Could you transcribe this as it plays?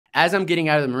As I'm getting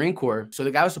out of the Marine Corps, so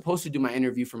the guy was supposed to do my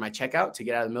interview for my checkout to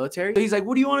get out of the military. So he's like,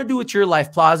 what do you want to do with your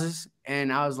life, Plazas?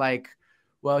 And I was like,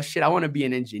 well, shit, I want to be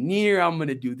an engineer. I'm going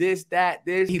to do this, that,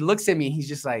 this. He looks at me and he's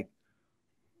just like,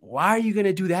 why are you going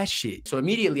to do that shit? So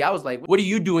immediately I was like, what are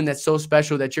you doing that's so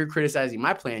special that you're criticizing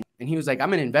my plan? And he was like,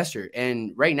 I'm an investor.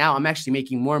 And right now I'm actually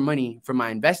making more money from my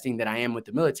investing than I am with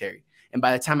the military. And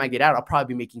by the time I get out, I'll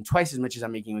probably be making twice as much as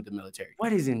I'm making with the military.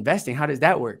 What is investing? How does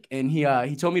that work? And he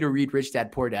told me to read Rich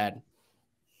Dad, Poor Dad.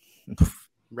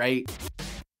 Right?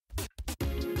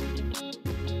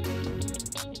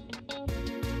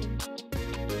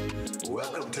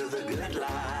 Welcome to the Good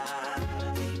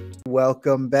Life.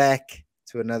 Welcome back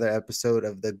to another episode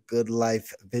of the Good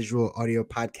Life Visual Audio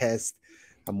Podcast.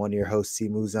 I'm one of your hosts, C.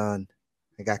 Muzan.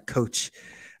 I got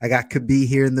Kabi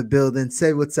here in the building.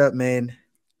 Say what's up, man.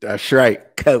 That's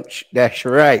right, Coach. That's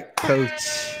right,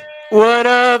 Coach. What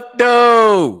up,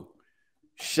 though?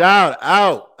 Shout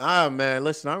out. Man,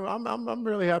 listen, I'm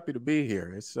really happy to be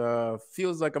here. It's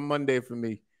feels like a Monday for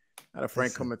me. I had a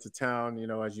friend come into town,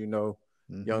 as you know,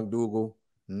 young Dougal.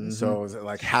 So it's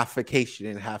like half vacation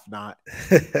and half not.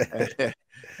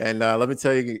 and let me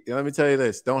tell you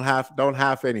this: don't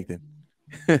half anything.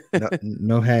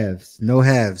 No halves,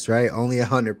 right? Only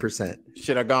 100%.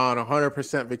 Should have gone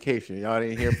 100% vacation. Y'all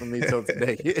didn't hear from me till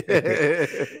today.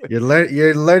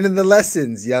 You're learning the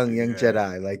lessons, young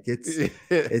Jedi. Like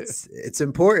it's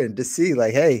important to see,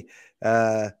 like, hey,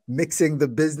 mixing the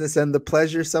business and the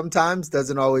pleasure sometimes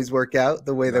doesn't always work out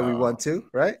the way that we want to,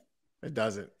 right? It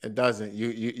doesn't.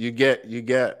 You get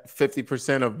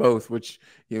 50% of both, which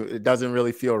it doesn't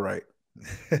really feel right.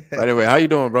 Anyway, how you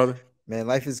doing, brother? Man,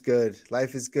 life is good.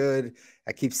 Life is good.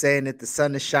 I keep saying it. The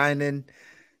sun is shining.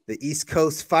 The East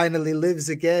Coast finally lives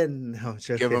again. No,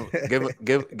 give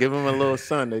them a little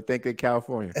sun. They think they're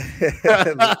California.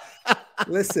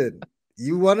 Listen,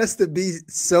 you want us to be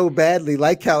so badly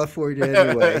like California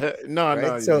anyway.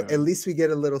 No. So at least we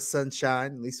get a little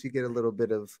sunshine. At least we get a little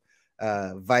bit of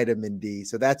vitamin D.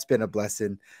 So that's been a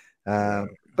blessing.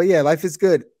 But yeah, life is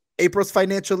good. April's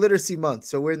Financial Literacy Month.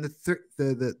 So we're in the thick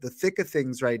of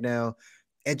things right now,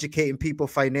 educating people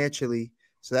financially.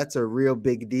 So that's a real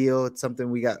big deal. It's something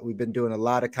we've been doing a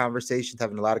lot of conversations,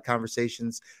 having a lot of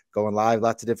conversations, going live,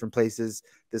 lots of different places.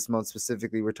 This month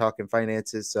specifically, we're talking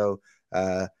finances. So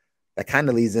that kind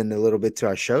of leads in a little bit to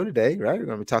our show today, right? We're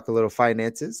going to talk a little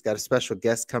finances. Got a special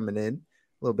guest coming in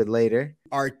a little bit later.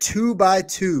 Our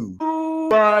 2x2.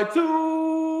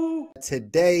 2x2.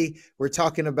 Today, we're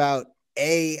talking about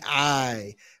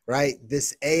AI, right?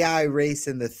 This AI race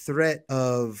and the threat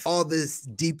of all this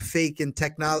deep fake and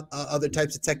other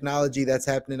types of technology that's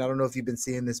happening. I don't know if you've been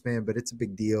seeing this, man, but it's a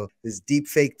big deal. This deep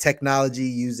fake technology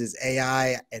uses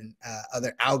AI and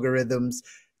other algorithms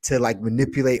to like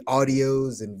manipulate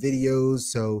audios and videos.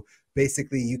 So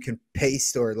basically you can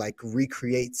paste or like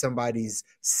recreate somebody's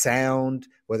sound,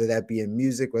 whether that be in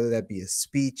music, whether that be a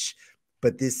speech.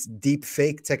 But this deep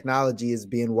fake technology is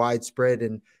being widespread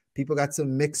and people got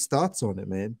some mixed thoughts on it,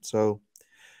 man. So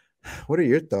what are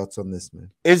your thoughts on this, man?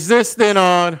 Is this thing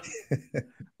on?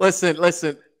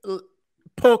 Listen.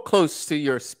 Pull close to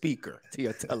your speaker, to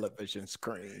your television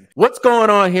screen. What's going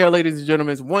on here, ladies and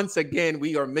gentlemen? Once again,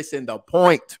 we are missing the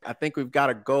point. I think we've got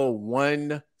to go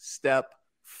one step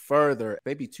further,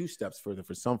 maybe two steps further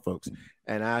for some folks,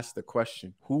 and ask the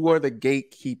question, who are the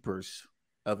gatekeepers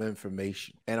of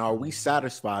information, and are we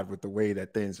satisfied with the way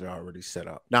that things are already set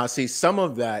up? Now, see, some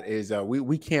of that is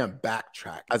we can't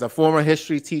backtrack. As a former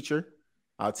history teacher,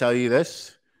 I'll tell you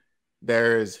this: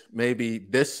 there's maybe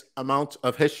this amount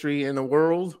of history in the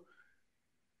world,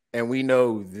 and we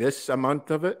know this amount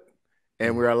of it,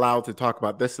 and we're allowed to talk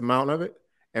about this amount of it,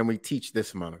 and we teach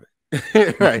this amount of it.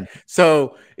 Right.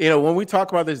 So, when we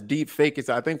talk about this deep fake,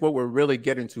 I think what we're really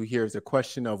getting to here is a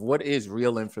question of what is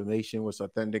real information, what's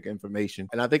authentic information.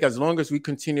 And I think as long as we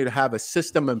continue to have a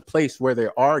system in place where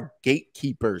there are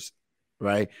gatekeepers,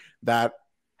 right, that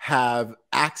have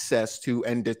access to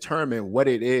and determine what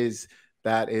it is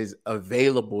that is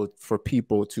available for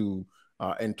people to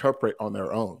interpret on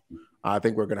their own, I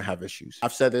think we're going to have issues.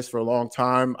 I've said this for a long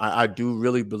time. I do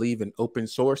really believe in open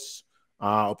source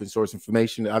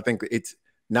information. I think it's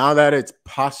now that it's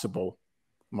possible,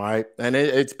 right? And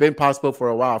it's been possible for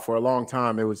a while. For a long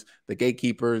time, it was the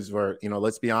gatekeepers were,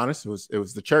 let's be honest, it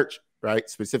was the church, right?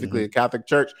 Specifically the Catholic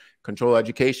Church, control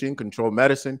education, control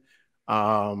medicine.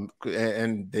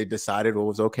 And they decided what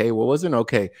was okay, what wasn't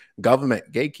okay. Government,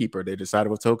 gatekeeper, they decided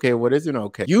what's okay, what isn't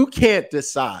okay. You can't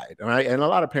decide, all right? And a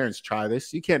lot of parents try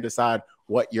this. You can't decide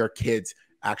what your kids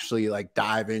actually like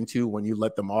dive into when you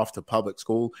let them off to public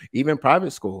school, even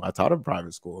private school. I taught in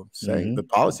private school, saying the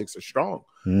politics are strong.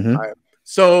 Right?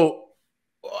 So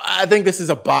I think this is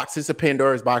a box. It's a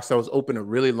Pandora's box that was open a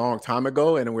really long time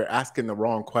ago, and we're asking the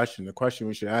wrong question. The question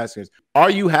we should ask is, are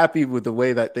you happy with the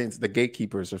way that the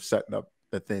gatekeepers are setting up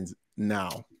the things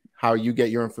now? How you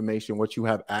get your information, what you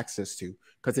have access to,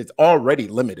 because it's already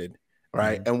limited,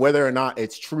 right? And whether or not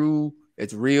it's true,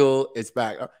 it's real, it's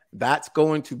back, that's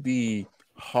going to be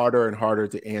harder and harder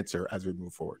to answer as we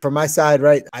move forward. From my side,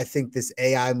 right, I think this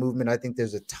AI movement, I think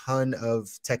there's a ton of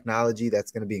technology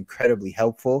that's going to be incredibly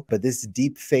helpful. But this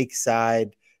deep fake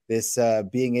side, this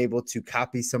being able to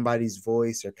copy somebody's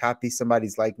voice or copy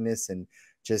somebody's likeness and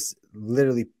just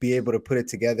literally be able to put it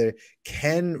together,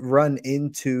 can run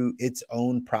into its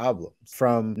own problems,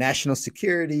 from national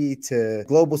security to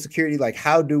global security. Like,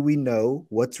 how do we know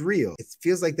what's real? It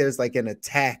feels like there's like an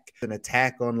attack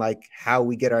on like how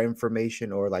we get our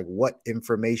information, or like what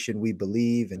information we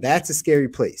believe. And that's a scary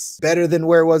place. Better than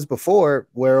where it was before,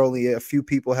 where only a few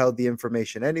people held the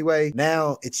information anyway.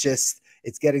 Now it's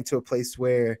getting to a place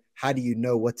where, how do you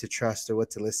know what to trust or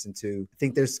what to listen to? I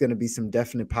think there's going to be some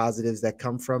definite positives that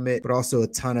come from it, but also a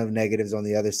ton of negatives on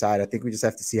the other side. I think we just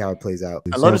have to see how it plays out.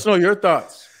 Let us know your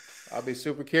thoughts. I'll be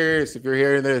super curious if you're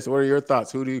hearing this. What are your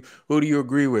thoughts? Who do you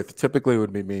agree with? Typically it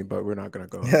would be me, but we're not going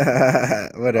to go.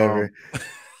 Whatever.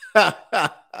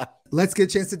 Let's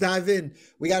get a chance to dive in.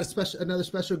 We got another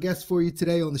special guest for you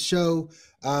today on the show.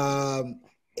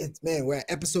 We're at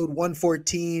episode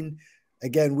 114.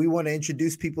 Again, we want to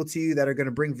introduce people to you that are going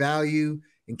to bring value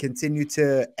and continue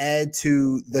to add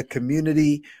to the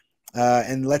community.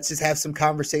 And let's just have some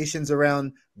conversations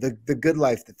around the good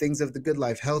life, the things of the good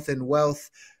life, health and wealth.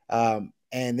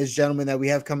 And this gentleman that we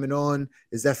have coming on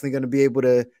is definitely going to be able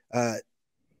to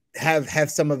have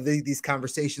some of these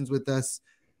conversations with us.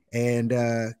 And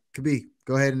Kabi,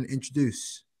 go ahead and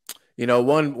introduce. You know,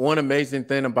 one amazing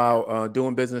thing about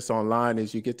doing business online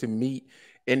is you get to meet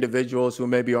individuals who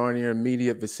maybe aren't in your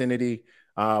immediate vicinity,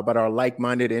 but are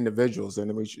like-minded individuals.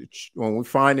 And when we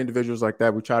find individuals like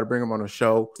that, we try to bring them on a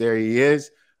show. There he is,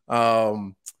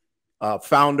 founder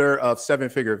of Seven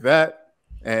Figure Vet,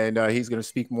 and he's going to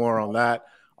speak more on that.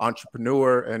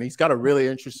 Entrepreneur, and he's got a really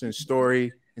interesting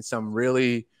story and some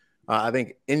really, I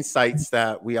think, insights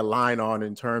that we align on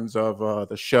in terms of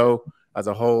the show as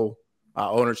a whole,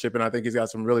 ownership. And I think he's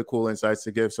got some really cool insights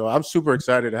to give. So I'm super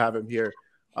excited to have him here.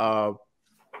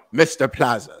 Mr.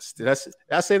 Plazas. Did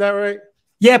I say that right?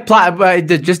 Yeah,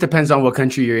 but it just depends on what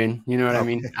country you're in. You know what I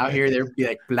mean? Out here, there'd be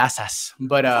like plazas,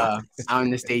 but out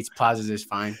in the States, plazas is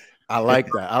fine. I like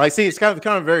that. See, it's kind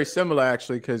of very similar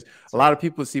actually, because a lot of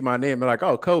people see my name, they're like,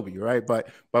 "Oh, Kobe," right? But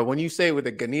when you say it with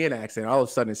a Ghanaian accent, all of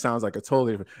a sudden it sounds like a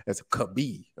totally different. It's a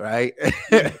Kabi, right?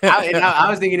 I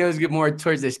was thinking it was more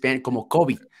towards the Spanish, como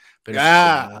Kobe. But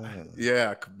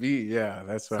yeah, Kabi, yeah,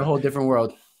 that's right. It's a whole different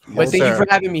world. But thank you for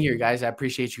having me here, guys. I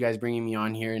appreciate you guys bringing me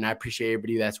on here, and I appreciate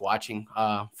everybody that's watching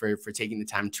for taking the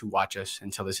time to watch us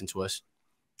and to listen to us.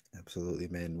 Absolutely,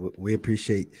 man. We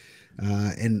appreciate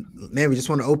and man, we just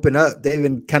want to open up, Dave,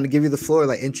 and kind of give you the floor.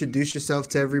 Like, introduce yourself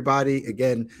to everybody.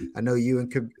 Again, I know you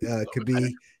and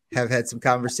Kabi have had some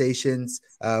conversations,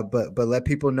 but let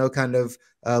people know kind of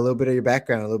a little bit of your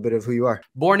background, a little bit of who you are.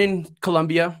 Born in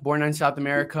Colombia, born in South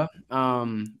America.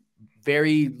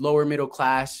 Very lower middle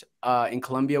class in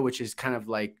Colombia, which is kind of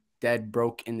like dead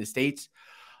broke in the States.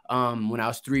 When I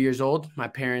was 3 years old, my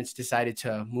parents decided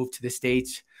to move to the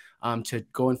States to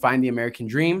go and find the American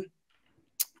dream.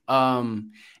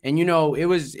 And, you know, it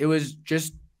was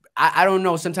just, I don't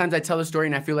know. Sometimes I tell the story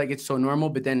and I feel like it's so normal,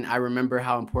 but then I remember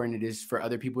how important it is for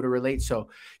other people to relate. So,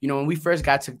 you know, when we first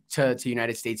got to the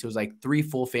United States, it was like 3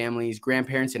 full families,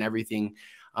 grandparents and everything,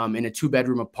 in a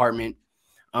 2-bedroom apartment.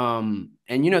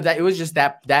 And you know, that it was just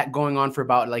that going on for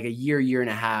about like a year and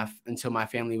a half until my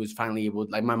family was finally able,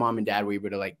 like my mom and dad were able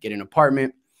to like get an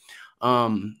apartment.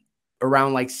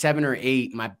 Around like 7 or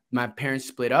 8, my parents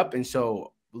split up. And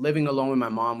so living alone with my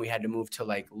mom, we had to move to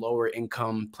like lower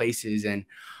income places. And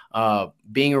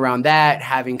being around that,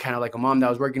 having kind of like a mom that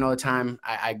was working all the time,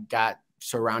 I got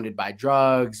surrounded by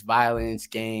drugs, violence,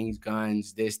 gangs,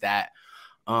 guns, this, that.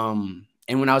 And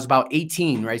when I was about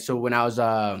 18, right? So when I was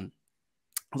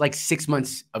like 6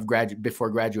 months of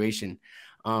before graduation,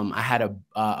 I had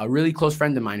a really close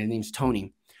friend of mine. His name's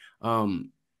Tony.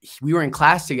 We were in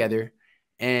class together,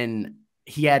 and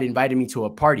he had invited me to a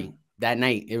party that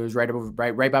night. It was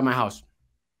right by my house.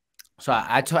 So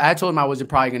I told him I wasn't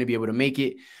probably going to be able to make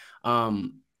it.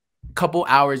 Couple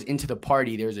hours into the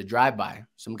party, there was a drive-by.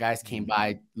 Some guys came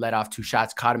by, let off 2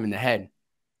 shots, caught him in the head.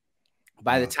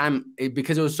 By the time,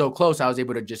 because it was so close, I was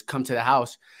able to just come to the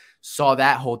house, saw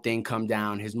that whole thing come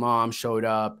down. His mom showed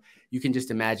up. You can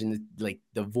just imagine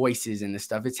the voices and the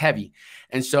stuff. It's heavy.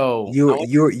 And so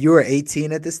you were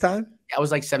 18 at this time? I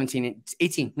was like 17,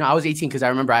 18. No, I was 18 because I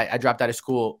remember I dropped out of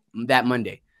school that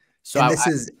Monday. So And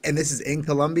this is in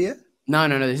Colombia? no.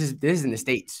 This is in the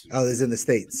States. Oh, this is in the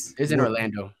States. This is in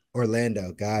Orlando.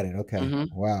 Orlando. Got it. Okay.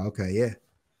 Wow. Okay. Yeah.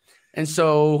 And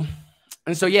so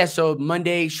yeah, so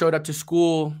Monday showed up to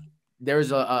school. There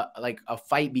was a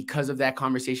fight because of that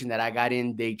conversation that I got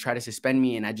in. They tried to suspend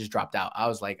me and I just dropped out. I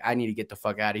was like, I need to get the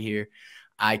fuck out of here.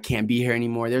 I can't be here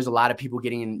anymore. There's a lot of people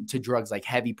getting into drugs like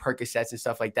heavy Percocets and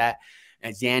stuff like that.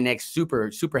 And Xanax,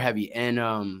 super, super heavy.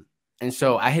 And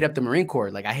so I hit up the Marine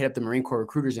Corps. Like I hit up the Marine Corps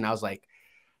recruiters and I was like,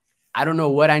 I don't know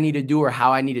what I need to do or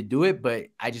how I need to do it, but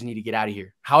I just need to get out of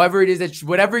here. However it is that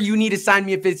whatever you need to sign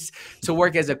me, if it's to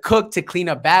work as a cook, to clean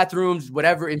up bathrooms,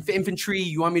 whatever, infantry,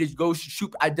 you want me to go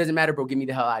shoot, it doesn't matter, bro. Get me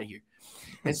the hell out of here.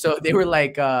 And so they were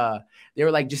like,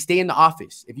 just stay in the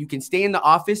office. If you can stay in the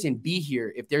office and be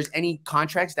here, if there's any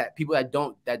contracts that people that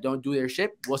don't do their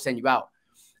shit, we'll send you out.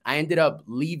 I ended up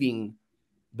leaving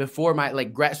before my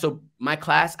so my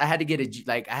class, I had to get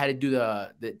I had to do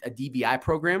a DBI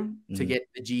program to get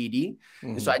the GED.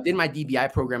 And so I did my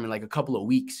DBI program in like a couple of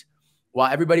weeks while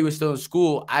everybody was still in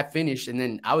school. I finished and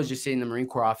then I was just sitting in the Marine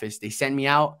Corps office. They sent me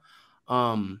out,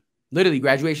 literally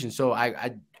graduation. So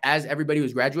I as everybody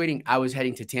was graduating, I was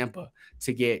heading to Tampa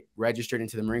to get registered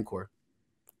into the Marine Corps.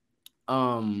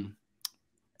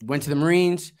 Went to the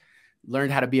Marines,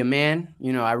 learned how to be a man.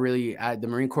 You know, the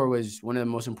Marine Corps was one of the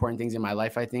most important things in my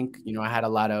life. I think, you know, I had a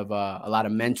lot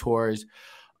of mentors,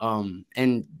 and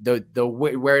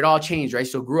where it all changed, right?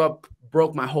 So grew up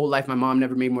broke my whole life. My mom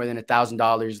never made more than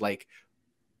 $1,000, like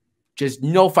just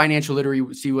no financial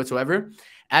literacy whatsoever.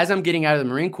 As I'm getting out of the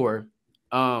Marine Corps,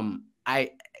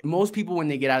 most people, when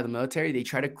they get out of the military, they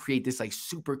try to create this like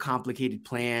super complicated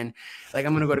plan. Like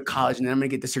I'm going to go to college and then I'm going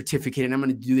to get the certificate and I'm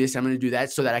going to do this, I'm going to do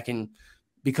that so that I can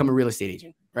become a real estate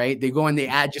agent, right? They go and they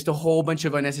add just a whole bunch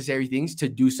of unnecessary things to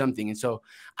do something. And so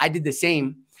I did the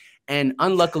same. And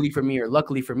unluckily for me, or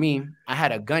luckily for me, I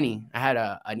had a gunny. I had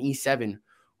an E7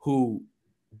 who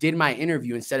did my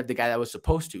interview instead of the guy that was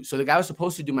supposed to. So the guy was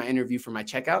supposed to do my interview for my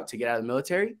checkout to get out of the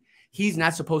military. He's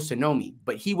not supposed to know me,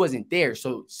 but he wasn't there.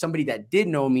 So somebody that did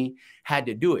know me had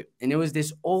to do it. And it was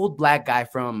this old black guy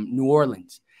from New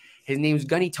Orleans. His name's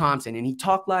Gunny Thompson. And he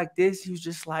talked like this. He was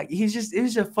just like, it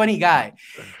was a funny guy.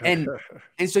 And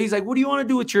so he's like, what do you want to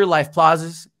do with your life,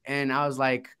 Plazas? And I was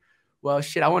like, well,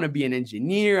 shit, I want to be an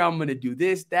engineer. I'm going to do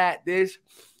this, that, this.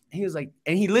 And he was like,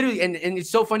 and he literally, and it's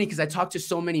so funny because I talk to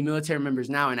so many military members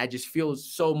now and I just feel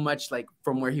so much like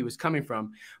from where he was coming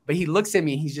from. But he looks at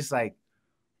me and he's just like,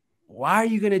 why are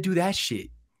you going to do that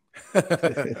shit?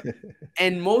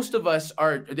 And most of us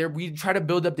are there. We try to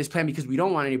build up this plan because we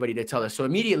don't want anybody to tell us. So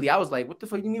immediately I was like, what the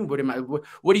fuck do you mean?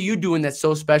 What are you doing that's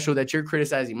so special that you're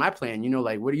criticizing my plan? You know,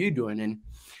 like, what are you doing? And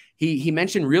he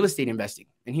mentioned real estate investing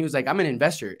and he was like, I'm an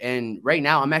investor. And right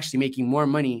now I'm actually making more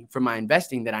money from my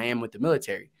investing than I am with the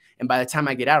military. And by the time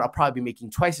I get out, I'll probably be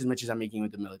making twice as much as I'm making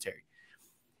with the military.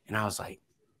 And I was like,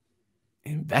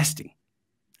 investing.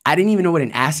 I didn't even know what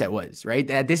an asset was, right?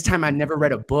 At this time, I'd never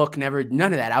read a book, none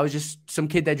of that. I was just some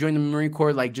kid that joined the Marine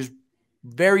Corps, like just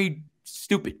very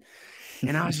stupid.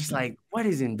 And I was just like, what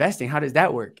is investing? How does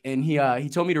that work? And he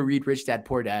told me to read Rich Dad,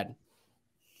 Poor Dad,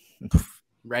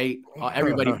 right?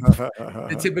 Everybody,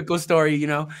 the typical story, you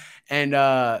know,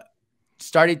 and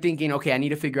started thinking, okay, I need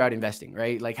to figure out investing,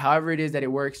 right? Like however it is that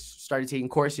it works, started taking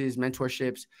courses,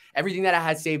 mentorships, everything that I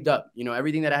had saved up, you know,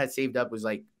 everything that I had saved up was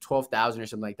like 12,000 or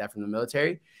something like that from the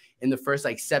military. In the first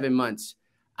like 7 months,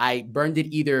 I burned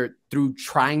it either through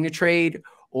trying to trade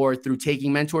or through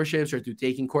taking mentorships or through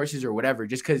taking courses or whatever,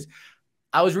 just because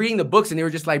I was reading the books and they were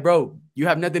just like, bro, you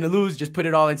have nothing to lose. Just put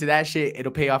it all into that shit.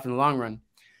 It'll pay off in the long run.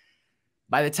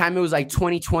 By the time it was like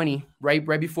 2020, right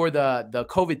before the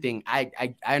COVID thing,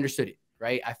 I understood it.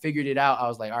 Right. I figured it out. I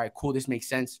was like, all right, cool. This makes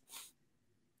sense.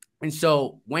 And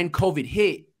so when COVID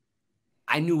hit,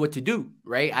 I knew what to do.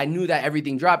 Right. I knew that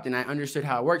everything dropped and I understood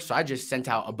how it works. So I just sent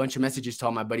out a bunch of messages to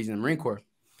all my buddies in the Marine Corps.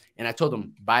 And I told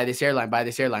them, buy this airline, buy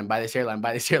this airline, buy this airline,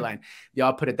 buy this airline.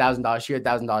 Y'all put $1,000 here,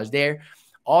 $1,000 there.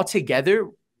 All together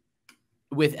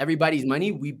with everybody's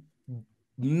money, we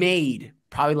made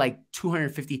probably like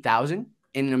 250,000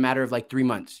 in a matter of like 3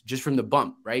 months, just from the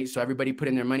bump, right? So everybody put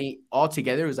in their money all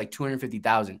together. It was like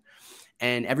 250,000.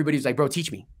 And everybody was like, bro,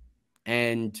 teach me.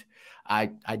 And I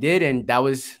did. And that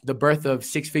was the birth of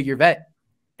Six Figure Vet.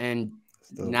 And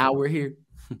now we're here.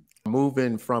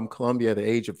 Moving from Colombia at the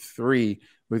age of 3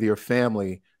 with your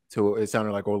family to, it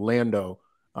sounded like Orlando,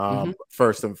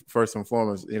 first and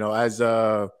foremost, you know, as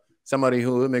somebody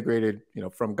who immigrated, you know,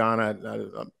 from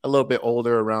Ghana, a little bit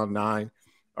older, around 9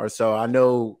 or so, I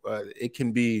know it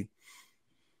can be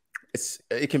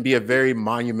it can be a very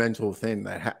monumental thing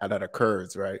that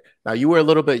occurs, right? Now you were a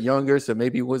little bit younger, so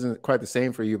maybe it wasn't quite the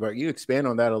same for you, but you expand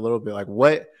on that a little bit. Like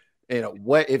what,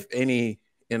 what if any,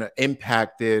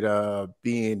 impacted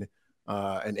being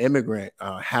an immigrant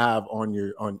have on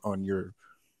the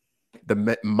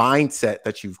mindset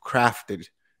that you've crafted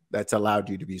that's allowed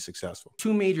you to be successful?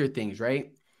 Two major things,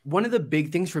 right? One of the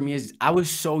big things for me is I was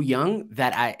so young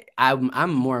that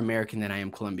I'm more American than I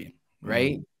am Colombian,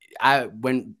 right?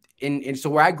 So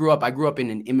where I grew up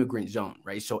in an immigrant zone,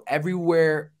 right? So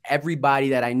everywhere, everybody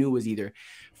that I knew was either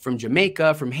from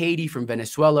Jamaica, from Haiti, from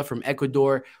Venezuela, from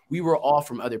Ecuador. We were all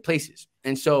from other places.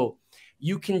 And so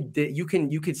you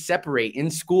could separate.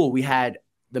 In school, we had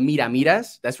the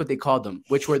miramiras, that's what they called them,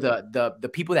 which were the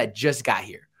people that just got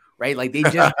here, right? Like they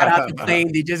just got off the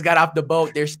plane, they just got off the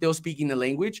boat, they're still speaking the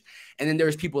language. And then there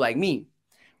was people like me,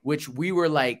 which we were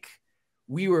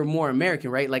more American,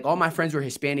 right? Like all my friends were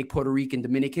Hispanic, Puerto Rican,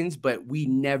 Dominicans, but we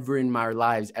never in our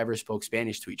lives ever spoke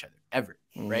Spanish to each other, ever,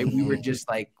 right? We were just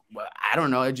like, well, I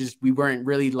don't know, we weren't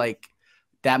really like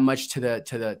that much to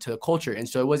the culture. And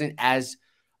so it wasn't as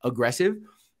aggressive,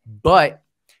 but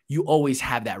you always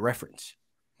have that reference,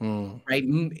 right?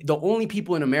 The only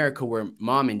people in America were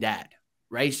mom and dad,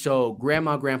 right? So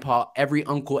grandma, grandpa, every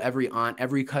uncle, every aunt,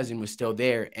 every cousin was still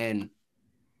there. And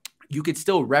you could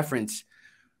still reference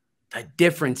the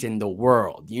difference in the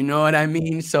world. You know what I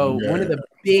mean? So one of the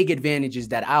big advantages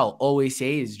that I'll always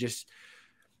say is just,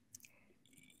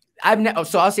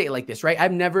 so I'll say it like this, right?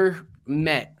 I've never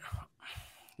met,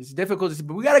 it's difficult to say,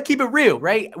 but we got to keep it real,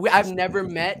 right? I've never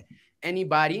met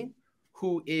anybody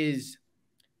who is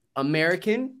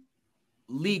American,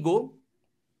 legal,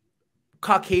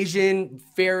 Caucasian,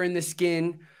 fair in the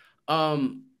skin,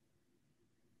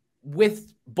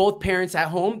 with both parents at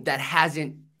home that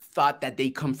hasn't thought that they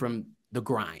come from the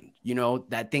grind,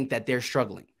 that think that they're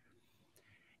struggling.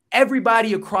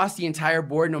 Everybody across the entire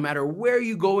board, no matter where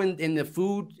you go in the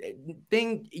food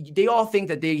thing, they all think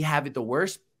that they have it the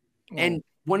worst. And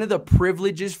one of the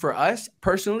privileges for us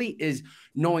personally is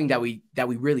knowing that we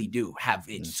really do have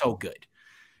it so good.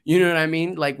 You know what I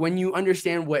mean? Like when you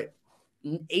understand what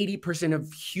 80%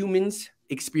 of humans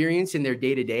experience in their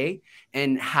day-to-day,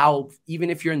 and how even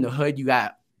if you're in the hood, you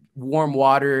got warm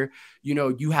water,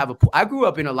 you have a pool. I grew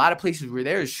up in a lot of places where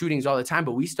there's shootings all the time,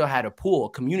 but we still had a pool, a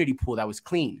community pool that was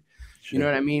clean. Sure. You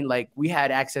know what I mean? Like we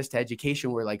had access to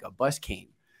education where like a bus came.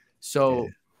 So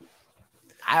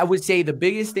I would say the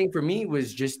biggest thing for me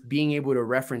was just being able to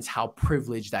reference how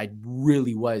privileged I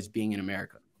really was being in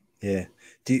America. Yeah.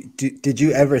 Did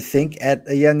you ever think at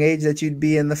a young age that you'd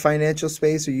be in the financial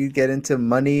space, or you'd get into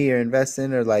money or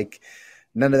investing, or like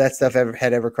none of that stuff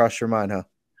had ever crossed your mind, huh?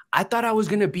 I thought I was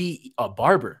going to be a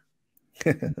barber.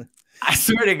 I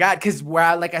swear to God, because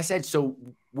like I said, so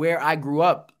where I grew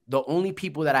up, the only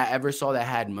people that I ever saw that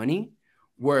had money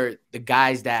were the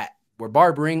guys that were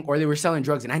barbering or they were selling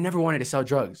drugs. And I never wanted to sell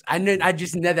drugs. I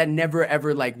just that never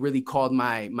ever like really called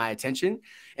my attention.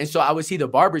 And so I would see the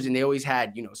barbers and they always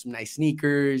had, some nice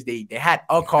sneakers. They had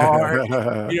a car, you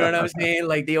know what I'm saying?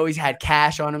 Like they always had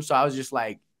cash on them. So I was just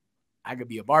like, I could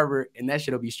be a barber and that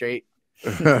shit'll be straight.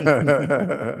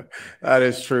 That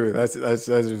is true. That's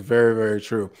very, very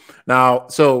true. Now,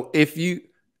 so if you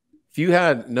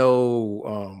had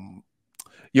no,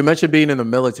 you mentioned being in the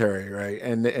military, right?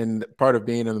 And part of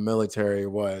being in the military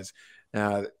was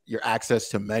your access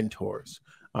to mentors.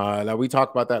 Now we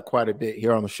talk about that quite a bit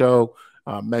here on the show.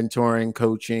 Mentoring,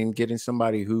 coaching, getting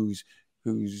somebody who's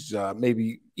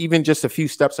maybe even just a few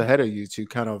steps ahead of you to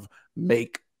kind of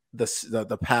make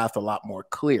the path a lot more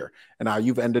clear. And now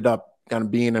you've ended up kind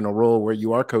of being in a role where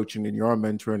you are coaching and you're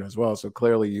mentoring as well. So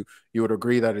clearly you would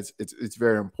agree that it's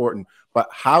very important. But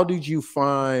how did you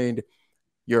find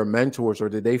your mentors, or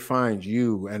did they find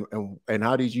you, and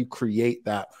how did you create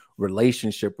that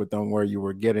relationship with them where you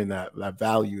were getting that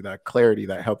value, that clarity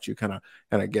that helped you kind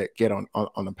of get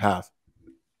on the path?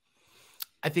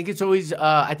 I think it's always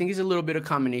I think it's a little bit of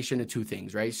combination of two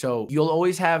things, right? So you'll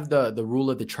always have the rule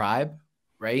of the tribe,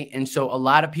 right? And so a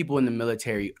lot of people in the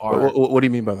military are. What do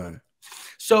you mean by that?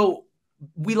 So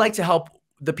we like to help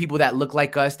the people that look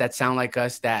like us, that sound like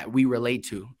us, that we relate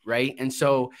to, right? And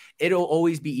so it'll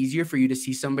always be easier for you to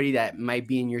see somebody that might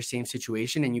be in your same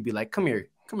situation, and you'd be like, "Come here,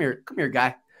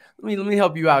 guy. Let me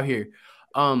help you out here."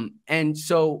 And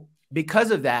so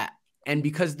because of that, and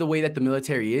because the way that the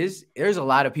military is, there's a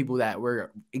lot of people that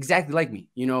were exactly like me,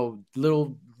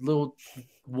 little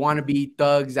wannabe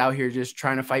thugs out here just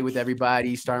trying to fight with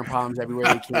everybody, starting problems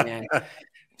everywhere they can.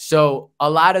 So a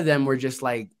lot of them were just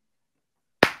like,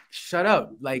 shut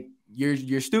up. Like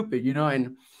you're stupid,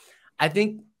 And I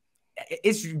think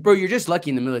it's bro, you're just lucky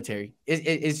in the military.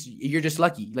 You're just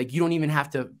lucky. Like, you don't even have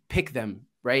to pick them,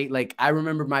 right? Like, I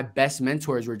remember my best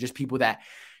mentors were just people that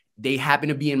they happen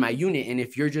to be in my unit. And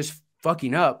if you're just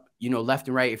fucking up, left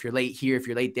and right, if you're late here, if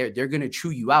you're late there, they're going to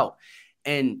chew you out.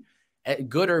 And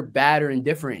good or bad or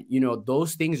indifferent,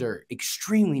 those things are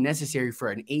extremely necessary for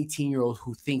an 18-year-old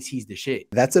who thinks he's the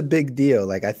shit. That's a big deal.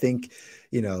 Like, I think,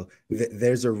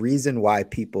 there's a reason why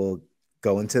people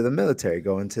go into the military,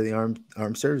 go into the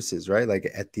armed services, right?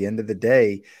 Like, at the end of the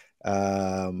day,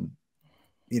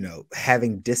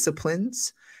 having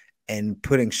disciplines and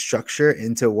putting structure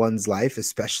into one's life,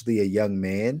 especially a young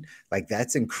man, like,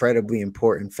 that's incredibly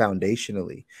important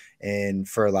foundationally. And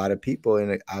for a lot of people,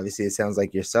 and obviously it sounds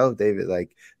like yourself, David,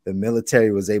 like, the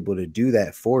military was able to do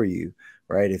that for you,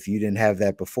 right? If you didn't have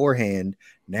that beforehand,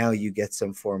 now you get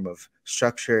some form of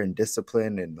structure and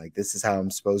discipline. And like, this is how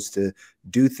I'm supposed to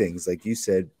do things. Like you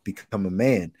said, become a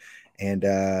man. And,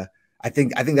 I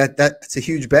think that's a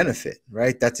huge benefit,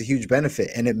 right? That's a huge benefit.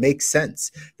 And it makes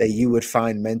sense that you would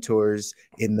find mentors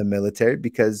in the military,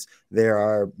 because there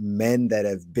are men that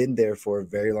have been there for a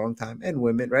very long time, and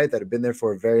women, right, that have been there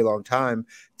for a very long time,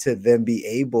 to then be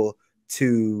able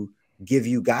to give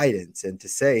you guidance and to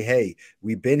say, hey,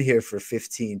 we've been here for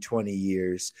 15, 20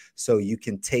 years, so you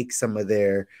can take some of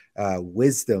their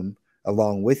wisdom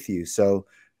along with you. So,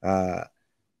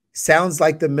 sounds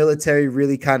like the military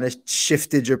really kind of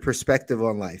shifted your perspective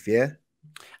on life. Yeah.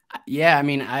 Yeah. I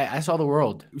mean, I saw the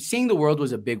world. Seeing the world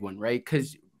was a big one, right?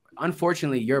 Because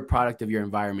unfortunately, you're a product of your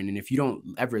environment. And if you don't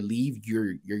ever leave,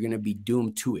 you're going to be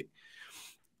doomed to it.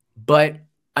 But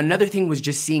another thing was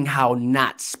just seeing how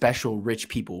not special rich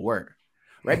people were,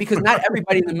 right? Because not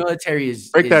everybody in the military is.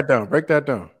 Break that down.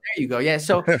 There you go. Yeah.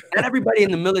 So not everybody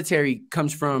in the military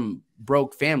comes from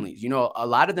broke families. A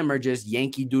lot of them are just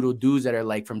Yankee Doodle dudes that are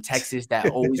like from Texas that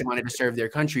always wanted to serve their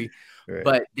country, right.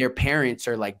 But their parents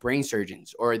are like brain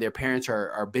surgeons, or their parents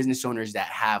are business owners that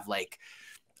have like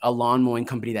a lawn mowing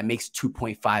company that makes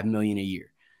 $2.5 million a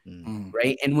year.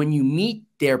 Right. And when you meet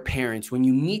their parents, when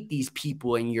you meet these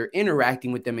people and you're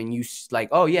interacting with them, and you like,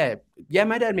 oh yeah,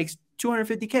 my dad makes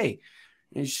 $250K.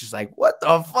 And it's just like, what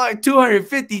the fuck?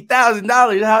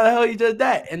 $250,000. How the hell you did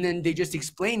that? And then they just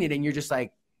explain it, and you're just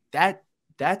like,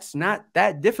 that's not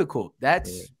that difficult.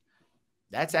 That's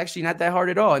actually not that hard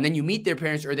at all. And then you meet their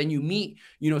parents, or then you meet,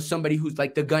 somebody who's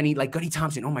like the Gunny, like Gunny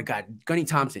Thompson. Oh my God, Gunny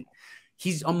Thompson.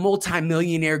 He's a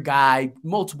multi-millionaire guy,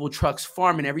 multiple trucks,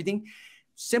 farm and everything.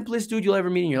 Simplest dude you'll ever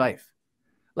meet in your life.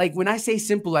 Like, when I say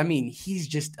simple, I mean, he's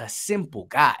just a simple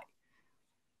guy.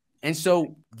 And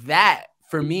so that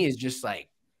for me is just like,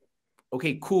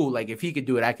 okay, cool. Like, if he could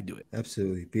do it, I could do it.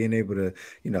 Absolutely. Being able to,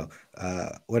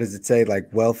 what does it say? Like,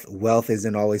 wealth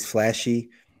isn't always flashy,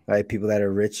 right? People that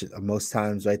are rich most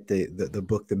times, right? The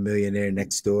book, The Millionaire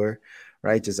Next Door,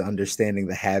 right? Just understanding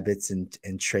the habits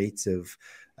and traits of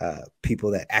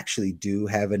people that actually do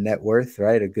have a net worth,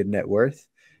 right? A good net worth.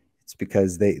 It's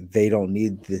because they don't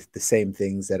need the same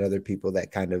things that other people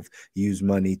that kind of use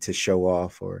money to show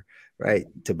off, or right,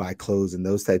 to buy clothes and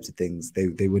those types of things.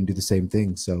 They wouldn't do the same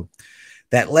thing. So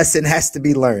that lesson has to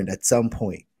be learned at some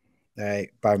point, right?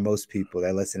 By most people,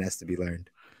 that lesson has to be learned.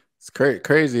 It's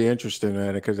crazy interesting,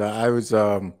 man, because I was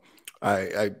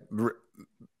I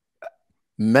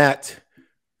met,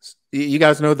 you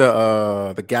guys know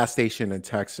the gas station in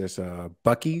Texas,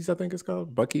 Buc-ee's, I think it's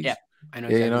called Buc-ee's. Yeah, I know.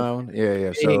 Exactly.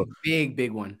 Yeah. So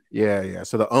big one. Yeah.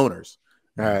 So the owners,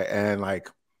 all right, and like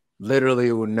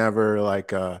literally would never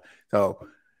like so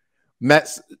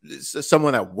met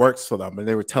someone that works for them, and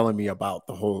they were telling me about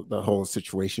the whole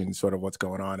situation, sort of what's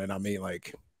going on, and I mean,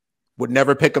 like, would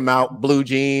never pick them out, blue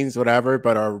jeans, whatever,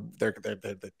 but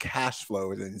the cash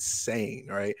flow is insane,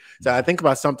 right? So I think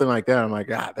about something like that. I'm like,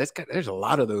 there's a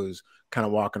lot of those kind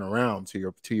of walking around.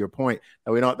 To your point,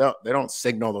 that they don't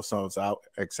signal themselves out,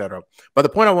 etc. But the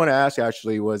point I want to ask you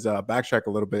actually was backtrack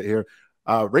a little bit here.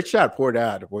 Rich Dad Poor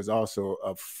Dad was also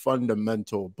a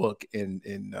fundamental book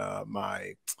in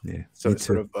my sort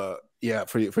of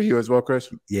for you as well, Chris.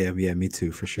 Yeah, me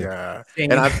too, for sure. Yeah,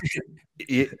 and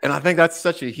I think that's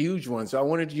such a huge one. So I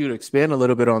wanted you to expand a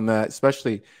little bit on that,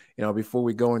 especially before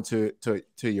we go into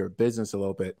your business a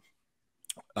little bit.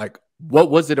 Like, what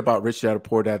was it about Rich Dad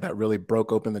Poor Dad that really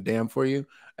broke open the dam for you?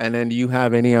 And then do you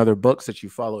have any other books that you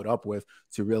followed up with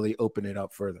to really open it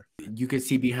up further? You could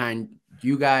see behind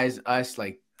you guys, us,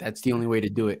 like, that's the only way to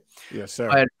do it. Yes, sir.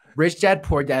 But Rich Dad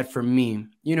Poor Dad, for me,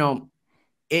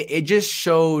 it just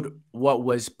showed what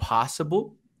was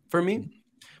possible for me.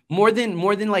 More than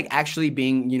like actually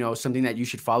being, something that you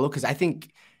should follow. Because I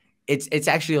think it's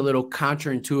actually a little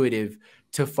counterintuitive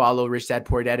to follow Rich Dad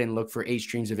Poor Dad and look for 8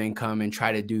 streams of income and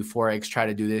try to do Forex, try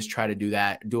to do this, try to do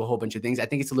that, do a whole bunch of things. I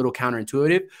think it's a little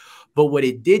counterintuitive, but what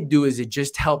it did do is it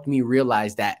just helped me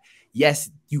realize that, yes,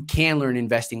 you can learn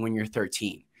investing when you're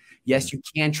 13. Yes, you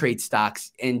can trade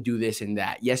stocks and do this and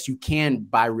that. Yes, you can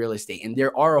buy real estate. And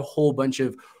there are a whole bunch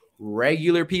of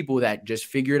regular people that just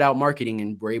figured out marketing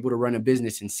and were able to run a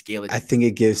business and scale it. I think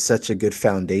it gives such a good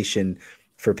foundation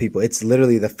for people. It's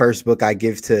literally the first book I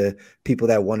give to people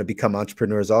that want to become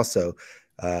entrepreneurs also.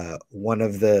 One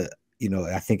of the,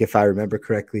 I think if I remember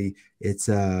correctly, it's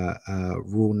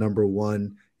rule number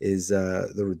 1 is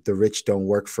the rich don't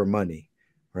work for money,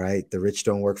 right? The rich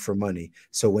don't work for money.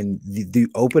 So when you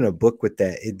open a book with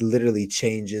that, it literally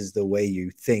changes the way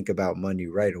you think about money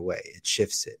right away. It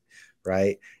shifts it,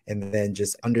 right? And then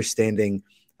just understanding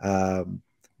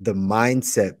the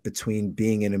mindset between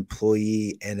being an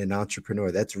employee and an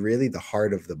entrepreneur. That's really the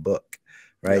heart of the book,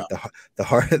 right? Yeah. The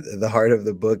heart of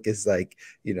the book is like,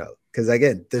 because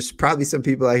again, there's probably some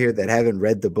people out here that haven't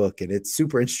read the book, and it's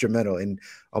super instrumental in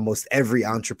almost every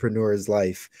entrepreneur's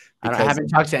life. I haven't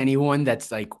talked to anyone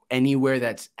that's like anywhere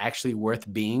that's actually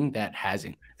worth being that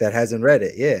hasn't read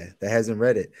it. Yeah, that hasn't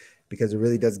read it, because it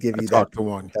really does give you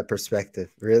that perspective.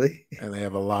 Really? And they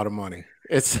have a lot of money.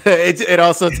 It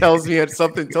also tells me it's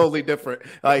something totally different,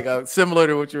 like similar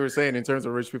to what you were saying in terms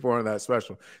of rich people aren't that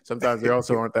special. Sometimes they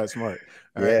also aren't that smart.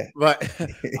 Yeah, but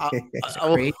it's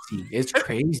crazy. It's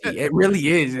crazy. It really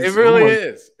is. It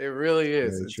really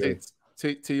is.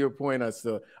 To your point, I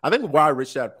think why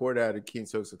Rich Dad Poor Dad and King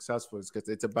so successful is because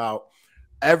it's about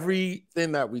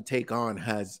everything that we take on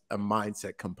has a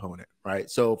mindset component, right?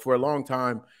 So for a long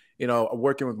time,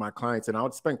 working with my clients, and I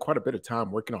would spend quite a bit of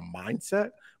time working on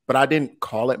mindset. But I didn't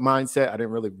call it mindset. I didn't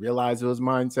really realize it was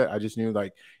mindset. I just knew,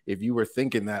 like, if you were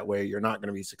thinking that way, you're not going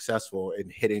to be successful in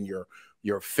hitting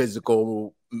your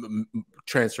physical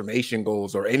transformation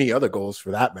goals or any other goals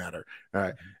for that matter. All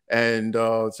right. And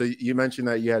so you mentioned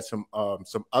that you had some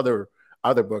other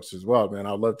books as well, man.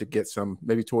 I'd love to get some,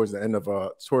 maybe towards the end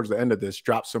of this,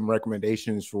 drop some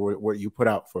recommendations for what you put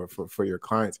out for your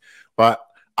clients. But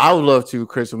I would love to,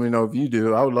 Chris, let me know if you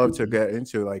do. I would love to get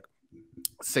into like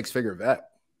 6-figure vet.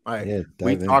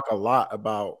 We talk a lot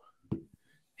about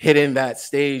hitting that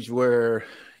stage where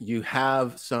you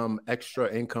have some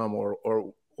extra income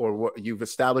or what you've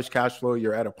established cash flow.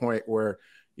 You're at a point where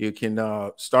you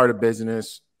can start a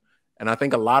business. And I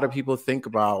think a lot of people think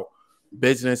about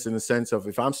business in the sense of,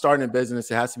 if I'm starting a business,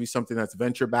 it has to be something that's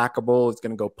venture backable. It's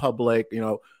going to go public,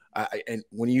 and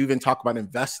when you even talk about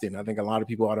investing, I think a lot of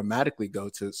people automatically go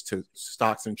to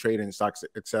stocks and trading stocks,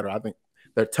 et cetera. I think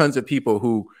there are tons of people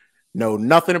who know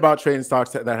nothing about trading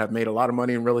stocks that have made a lot of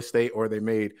money in real estate, or they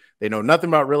know nothing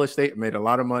about real estate and made a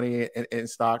lot of money in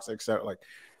stocks, etc. Like,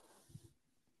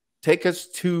 take us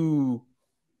to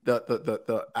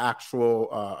the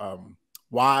actual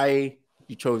why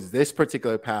you chose this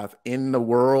particular path in the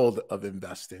world of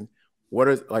investing. What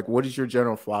is your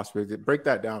general philosophy? Break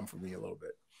that down for me a little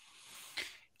bit.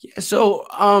 Yeah. So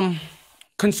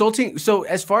consulting. So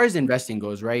as far as investing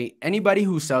goes, right? Anybody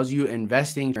who sells you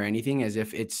investing or anything as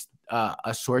if it's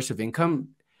a source of income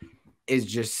is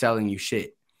just selling you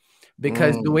shit,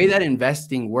 because the way that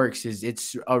investing works is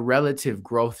it's a relative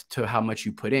growth to how much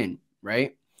you put in,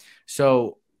 right?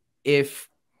 So if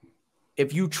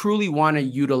you truly want to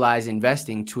utilize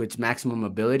investing to its maximum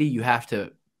ability, you have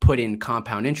to put in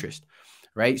compound interest,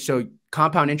 right? So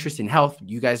compound interest in health,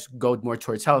 you guys go more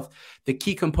towards health. The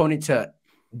key component to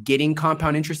getting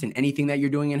compound interest in anything that you're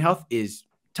doing in health is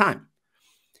time.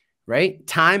 Right?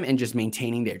 Time and just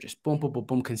maintaining there, just boom, boom, boom,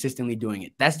 boom, consistently doing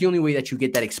it. That's the only way that you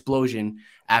get that explosion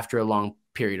after a long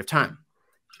period of time.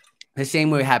 The same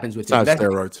way it happens with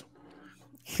steroids.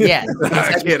 Yeah.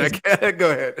 I can't.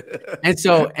 Go ahead. And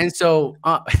so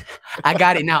I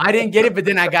got it now. I didn't get it, but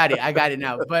then I got it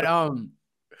now.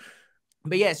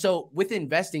 But yeah, so with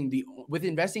investing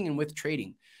and with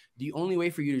trading, the only way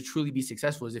for you to truly be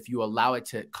successful is if you allow it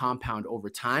to compound over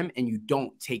time and you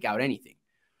don't take out anything.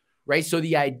 Right. So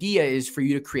the idea is for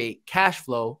you to create cash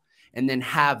flow and then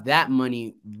have that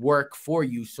money work for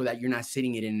you so that you're not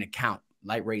sitting it in an account,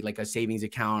 like a savings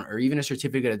account or even a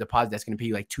certificate of deposit that's going to pay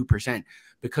you like 2%,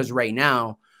 because right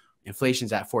now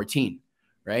inflation's at 14.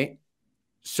 Right.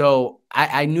 So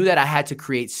I knew that I had to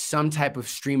create some type of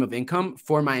stream of income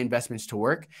for my investments to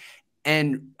work.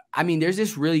 And I mean, there's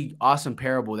this really awesome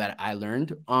parable that I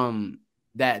learned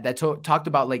that talked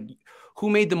about, like,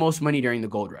 who made the most money during the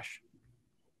gold rush?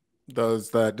 Those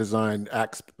that designed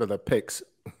the picks.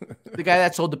 The guy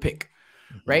that sold the pick,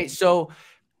 right? So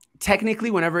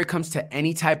technically, whenever it comes to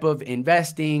any type of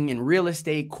investing and real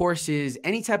estate courses,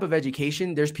 any type of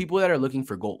education, there's people that are looking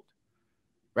for gold,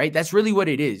 right? That's really what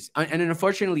it is. And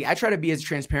unfortunately, I try to be as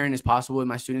transparent as possible with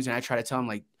my students. And I try to tell them,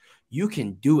 like, you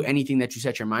can do anything that you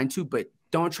set your mind to, but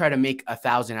don't try to make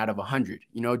 1,000 out of 100.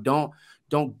 You know,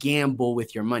 don't gamble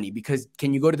with your money, because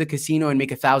can you go to the casino and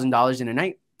make $1,000 in a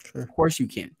night? Sure. Of course you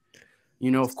can.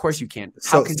 You know, of course you can.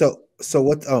 So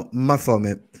what? Oh, my fault,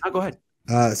 man. I'll go ahead.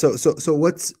 So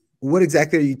what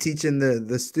exactly are you teaching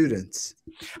the students?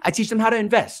 I teach them how to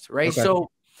invest, right? Okay. So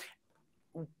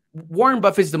Warren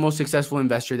Buffett is the most successful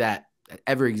investor that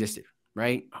ever existed,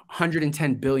 right?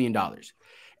 $110 billion.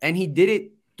 And he did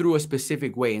it through a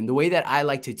specific way. And the way that I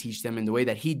like to teach them and the way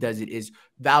that he does it is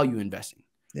value investing.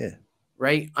 Yeah.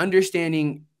 Right?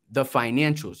 Understanding the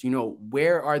financials, you know,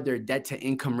 where are their debt to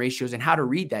income ratios and how to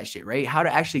read that shit, right? How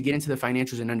to actually get into the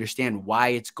financials and understand why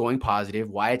it's going positive,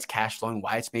 why it's cash flowing,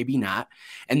 why it's maybe not.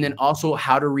 And then also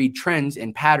how to read trends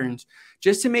and patterns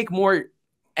just to make more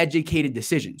educated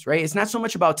decisions, right? It's not so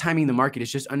much about timing the market.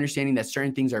 It's just understanding that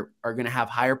certain things are going to have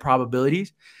higher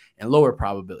probabilities and lower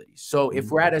probabilities. So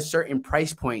if we're at a certain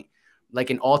price point, like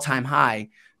an all-time high,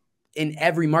 in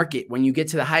every market, when you get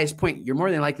to the highest point, you're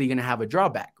more than likely going to have a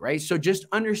drawback, right? So just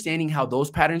understanding how those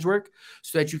patterns work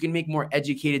so that you can make more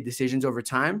educated decisions over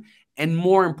time. And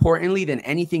more importantly than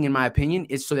anything, in my opinion,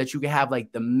 is so that you can have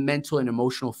like the mental and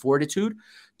emotional fortitude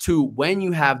to, when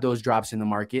you have those drops in the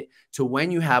market, to when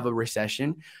you have a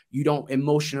recession, you don't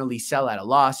emotionally sell at a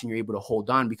loss and you're able to hold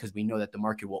on, because we know that the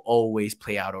market will always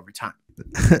play out over time.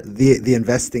 The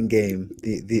investing game,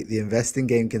 the investing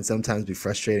game can sometimes be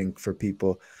frustrating for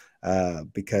people.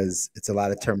 Because it's a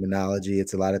lot of terminology.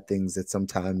 It's a lot of things that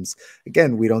sometimes,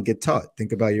 again, we don't get taught.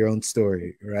 Think about your own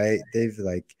story, right? Dave,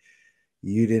 like,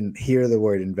 you didn't hear the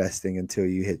word investing until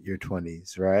you hit your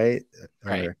 20s, right?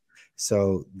 Right.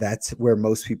 So that's where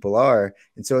most people are.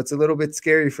 And so it's a little bit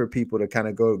scary for people to kind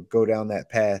of go down that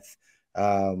path.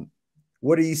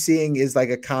 What are you seeing is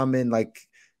like a common, like,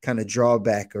 kind of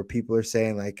drawback, or people are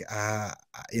saying like,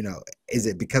 you know, is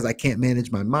it because I can't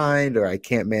manage my mind, or I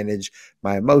can't manage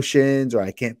my emotions, or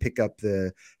I can't pick up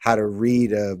how to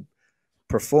read a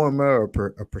performer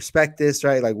or a prospectus,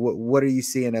 right? Like what are you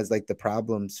seeing as like the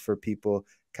problems for people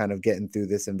kind of getting through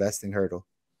this investing hurdle?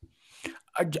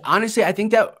 Honestly, I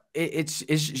think that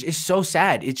it's so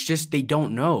sad. It's just they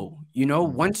don't know. You know,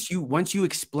 once you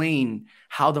explain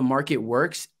how the market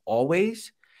works,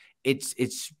 always, it's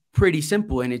pretty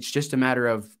simple, and it's just a matter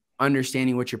of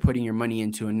understanding what you're putting your money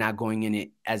into and not going in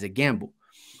it as a gamble.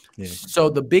 Yeah. So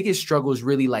the biggest struggle is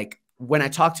really like when I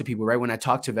talk to people, right? When I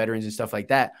talk to veterans and stuff like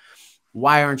that,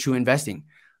 why aren't you investing?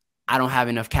 I don't have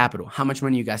enough capital. How much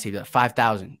money you guys saved up?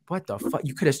 5,000. What the fuck?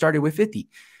 You could have started with 50.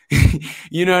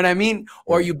 You know what I mean?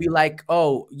 Or you'd be like,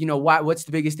 oh, you know, what's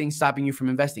the biggest thing stopping you from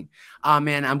investing?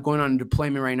 Man, I'm going on a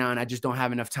deployment right now and I just don't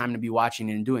have enough time to be watching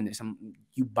and doing this.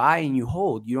 You buy and you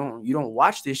hold. You don't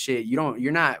watch this shit.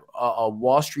 You're not a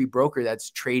Wall Street broker that's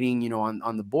trading, you know,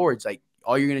 on the boards. Like,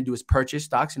 all you're going to do is purchase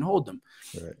stocks and hold them.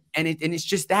 Right. And it's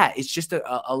just that. It's just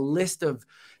a list of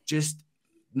just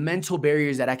mental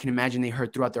barriers that I can imagine they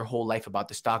heard throughout their whole life about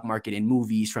the stock market in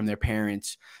movies from their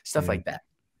parents, stuff like that.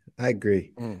 I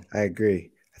agree. I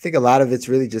agree. I think a lot of it's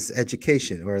really just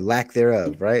education or lack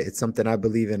thereof, right? It's something I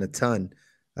believe in a ton,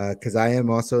 because I am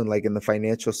also in the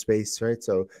financial space, right?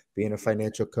 So being a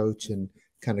financial coach and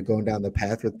kind of going down the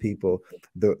path with people,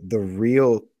 the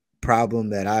real problem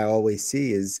that I always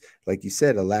see is, like you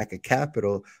said, a lack of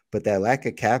capital, but that lack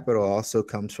of capital also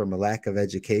comes from a lack of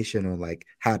education on like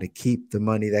how to keep the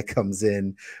money that comes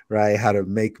in, right? How to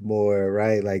make more,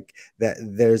 right? Like that,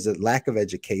 there's a lack of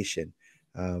education.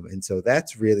 And so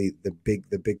that's really the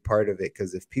big part of it,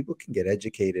 because if people can get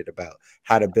educated about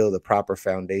how to build a proper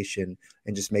foundation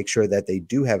and just make sure that they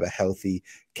do have a healthy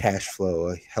cash flow,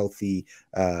 a healthy,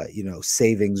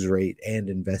 savings rate and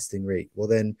investing rate, well,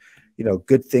 then,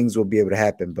 good things will be able to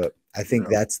happen. But I think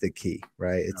that's the key,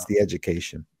 right? It's the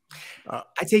education.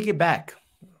 I take it back.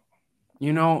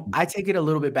 I take it a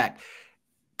little bit back,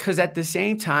 because at the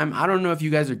same time, I don't know if you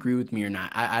guys agree with me or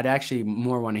not. I'd actually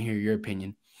more want to hear your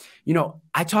opinion.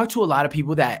 I talk to a lot of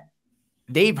people that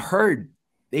they've heard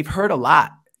a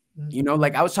lot,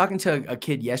 like I was talking to a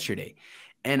kid yesterday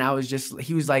and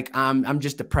he was like, I'm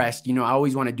just depressed. I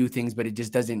always want to do things, but I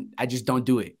just don't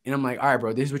do it. And I'm like, all right,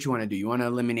 bro, this is what you want to do. You want to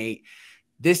eliminate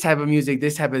this type of music,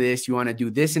 this type of this, you want to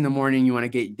do this in the morning. You want to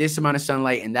get this amount of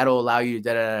sunlight, and that'll allow you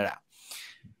to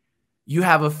You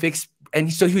have a fixed.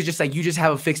 And so he was just like, you just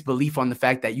have a fixed belief on the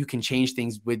fact that you can change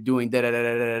things with doing da da da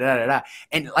da da da da.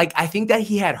 And like, I think that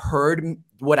he had heard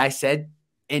what I said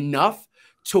enough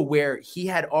to where he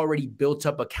had already built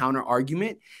up a counter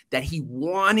argument that he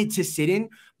wanted to sit in,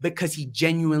 because he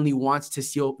genuinely wants to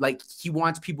feel like he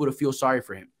wants people to feel sorry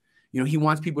for him. You know, he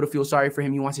wants people to feel sorry for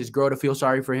him. He wants his girl to feel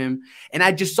sorry for him. And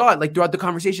I just saw it like throughout the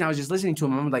conversation. I was just listening to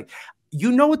him. I'm like,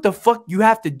 you know what the fuck you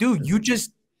have to do? You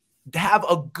just have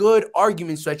a good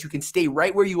argument so that you can stay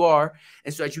right where you are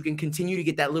and so that you can continue to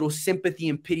get that little sympathy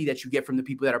and pity that you get from the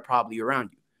people that are probably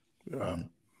around you.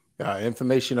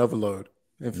 Information overload,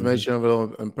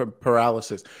 overload and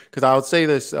paralysis. Because I would say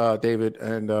this, David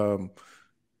and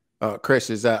Chris,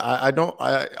 is that I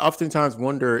oftentimes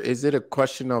wonder, is it a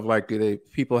question of like, do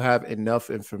people have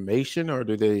enough information, or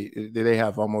do they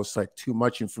have almost like too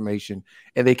much information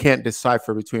and they can't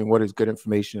decipher between what is good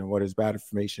information and what is bad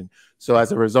information? So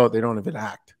as a result, they don't even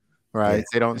act, right? Yeah.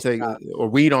 They don't say, or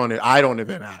we don't, I don't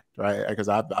even act, right? Because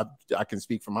I can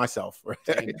speak for myself,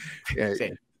 right?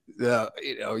 Same.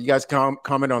 You know, you guys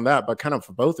comment on that, but kind of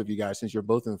for both of you guys, since you're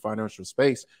both in the financial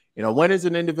space, you know, when is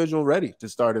an individual ready to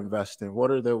start investing?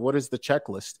 What is the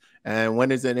checklist? And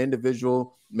when is an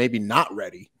individual maybe not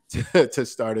ready to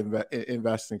start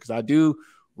investing? Because I do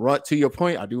run, to your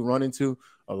point, I do run into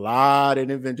a lot of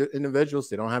individuals.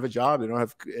 They don't have a job, they don't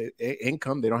have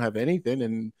income, they don't have anything,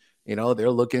 and you know, they're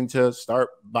looking to start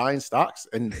buying stocks,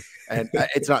 and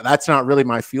that's not really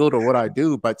my field or what I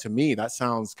do. But to me, that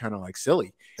sounds kind of like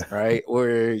silly, right? Or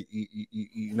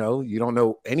you know, you don't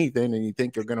know anything and you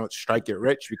think you're going to strike it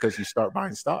rich because you start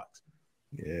buying stocks.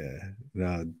 Yeah.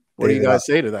 No. What do you guys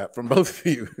say to that from both of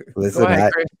you? Listen,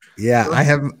 I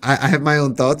have my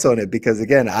own thoughts on it, because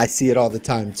again, I see it all the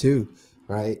time too,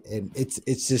 right? And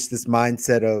it's just this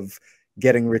mindset of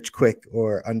getting rich quick,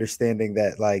 or understanding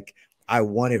that like, I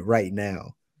want it right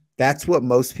now. That's what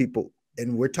most people,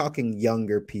 and we're talking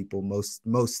younger people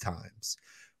most times,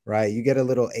 right? You get a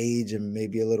little age and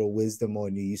maybe a little wisdom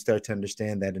on you, you start to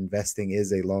understand that investing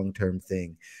is a long-term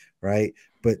thing, right?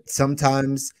 But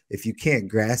sometimes if you can't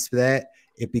grasp that,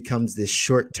 it becomes this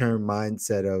short-term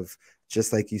mindset of,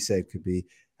 just like you said, could be,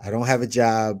 I don't have a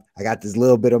job, I got this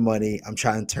little bit of money, I'm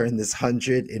trying to turn this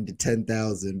 100 into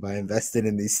 10,000 by investing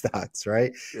in these stocks,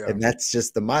 right? Yeah. And that's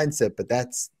just the mindset, but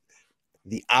that's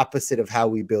the opposite of how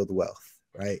we build wealth,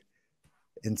 right?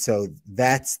 And so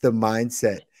that's the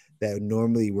mindset that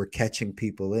normally we're catching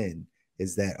people in,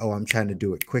 is that, oh, I'm trying to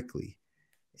do it quickly.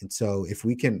 And so if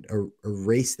we can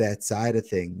erase that side of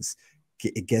things,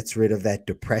 it gets rid of that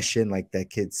depression, like that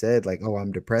kid said, like, oh,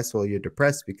 I'm depressed. Well, you're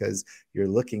depressed because you're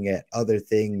looking at other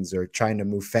things or trying to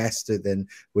move faster than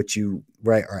what you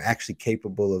are actually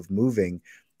capable of moving,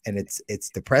 and it's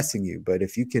depressing you. But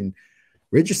if you can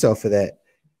rid yourself of that,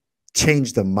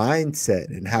 change the mindset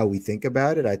and how we think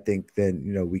about it, I think then,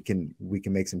 you know, we can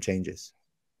make some changes.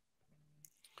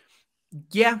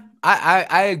 Yeah,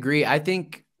 I agree. I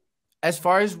think as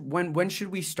far as when should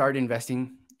we start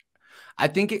investing, I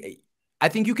think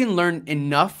you can learn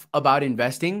enough about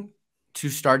investing to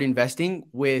start investing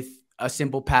with A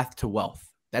Simple Path to Wealth.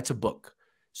 That's a book.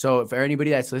 So for anybody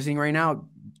that's listening right now,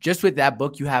 just with that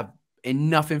book, you have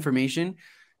enough information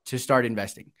to start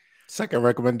investing. Second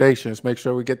recommendations. Make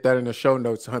sure we get that in the show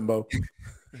notes, Humbo.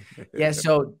 Yeah,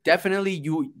 so definitely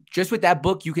you just with that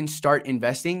book, you can start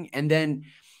investing. And then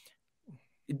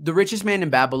The Richest Man in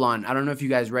Babylon, I don't know if you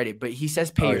guys read it, but he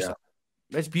says pay yourself.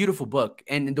 Yeah. That's a beautiful book.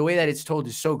 And the way that it's told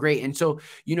is so great. And so,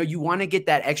 you know, you want to get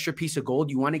that extra piece of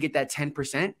gold. You want to get that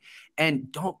 10%,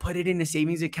 and don't put it in a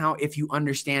savings account if you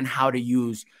understand how to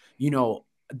use, you know,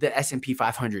 the S&P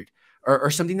 500.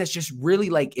 Or something that's just really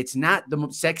like, it's not the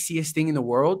most sexiest thing in the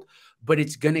world, but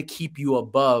it's going to keep you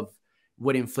above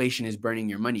what inflation is burning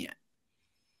your money at.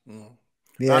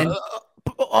 Yeah.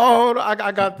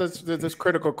 I got this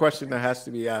critical question that has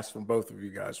to be asked from both of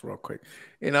you guys real quick.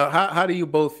 You know, how do you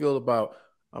both feel about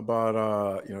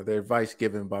you know, the advice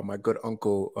given by my good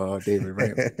uncle, David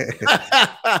Ramsey?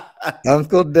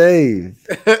 Uncle Dave.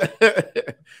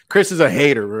 Chris is a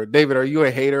hater. David, are you a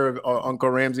hater of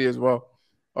Uncle Ramsey as well?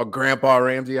 Or Grandpa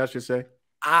Ramsey, I should say.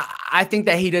 I think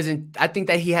that he doesn't. I think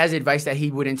that he has advice that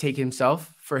he wouldn't take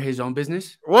himself for his own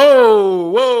business.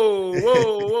 Whoa.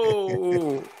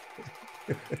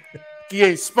 He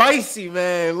ain't spicy,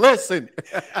 man. Listen.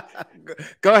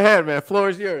 Go ahead, man. Floor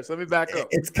is yours. Let me back up.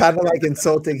 It's kind of like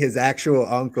insulting his actual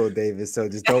uncle, David. So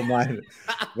just don't mind it.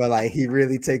 But like, he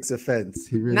really takes offense.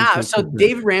 So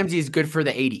David Ramsey is good for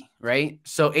the 80, right?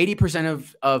 So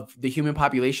 80% of the human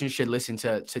population should listen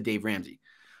to Dave Ramsey,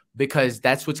 because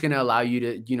that's what's going to allow you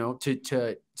to, you know,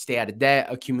 to stay out of debt,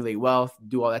 accumulate wealth,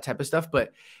 do all that type of stuff.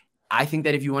 But I think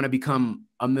that if you want to become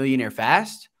a millionaire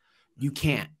fast, you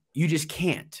can't. You just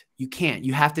can't. You can't.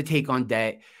 You have to take on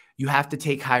debt. You have to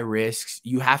take high risks.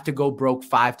 You have to go broke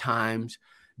 5 times,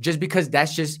 just because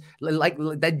that's just like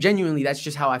that. Genuinely, that's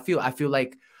just how I feel. I feel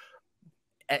like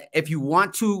if you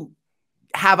want to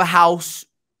have a house,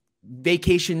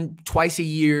 vacation twice a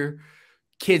year,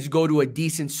 kids go to a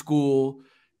decent school,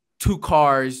 2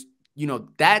 cars, you know,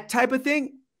 that type of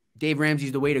thing, Dave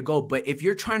Ramsey's the way to go. But if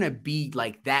you're trying to be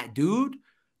like that dude,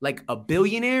 like a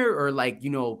billionaire, or like, you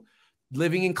know,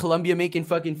 living in Colombia making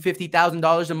fucking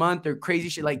 $50,000 a month or crazy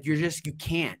shit, like you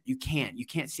can't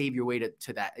save your way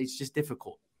to that. It's just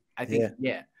difficult. I think,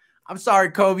 yeah. I'm sorry,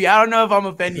 Kobe. I don't know if I'm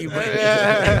offending you, but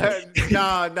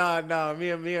nah. Me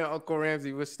and Uncle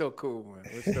Ramsey, we're still cool, man.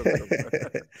 We're still cool.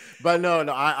 But no,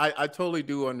 I totally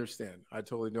do understand. I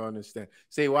totally do understand.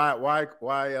 See, why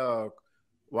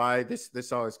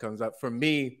this always comes up for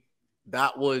me.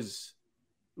 That was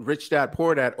Rich Dad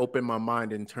Poor Dad opened my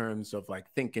mind in terms of like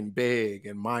thinking big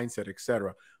and mindset,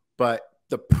 etc. But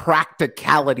the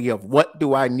practicality of what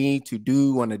do I need to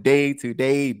do on a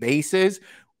day-to-day basis,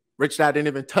 Rich Dad didn't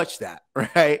even touch that,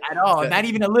 right? At all. Not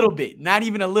even a little bit. Not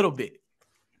even a little bit.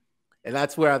 And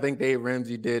that's where I think Dave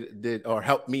Ramsey did or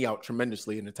helped me out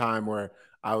tremendously in a time where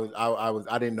I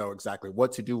didn't know exactly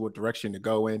what to do, what direction to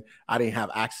go in. I didn't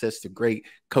have access to great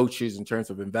coaches in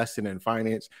terms of investing in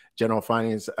finance, general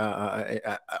finance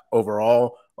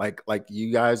overall, like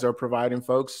you guys are providing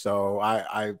folks. So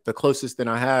I the closest thing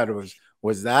I had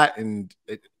was that, and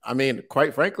I mean,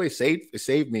 quite frankly, it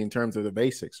saved me in terms of the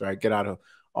basics, right? Get out of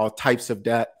all types of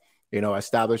debt, you know,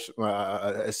 establish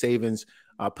a savings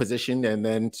position, and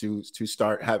then to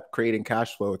start creating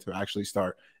cash flow to actually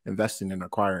start investing and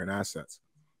acquiring assets.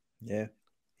 Yeah.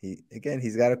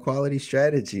 He's got a quality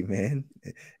strategy, man.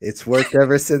 It's worked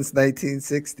ever since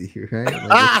 1960, right?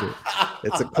 Like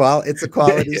it's a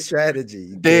quality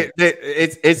strategy.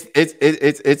 It's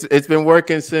been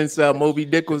working since Moby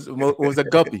Dick was a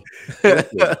guppy.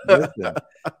 listen.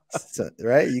 So,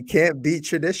 right? You can't beat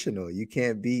traditional. You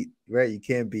can't beat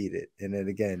it. And then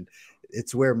again,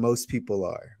 it's where most people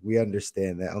are. We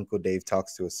understand that Uncle Dave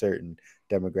talks to a certain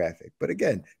demographic. But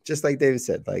again, just like David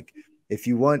said, like if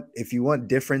you want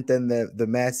different than the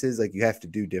masses, like you have to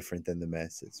do different than the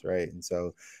masses, right? And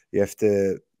so you have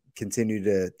to continue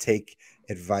to take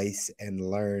advice and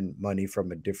learn money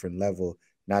from a different level,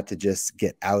 not to just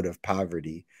get out of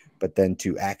poverty, but then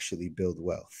to actually build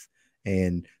wealth.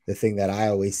 And the thing that I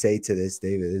always say to this,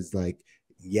 David, is like,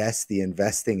 yes, the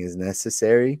investing is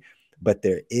necessary, but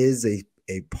there is a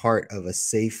part of a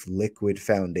safe liquid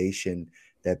foundation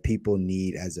that people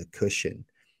need as a cushion.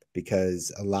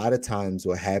 Because a lot of times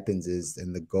what happens is,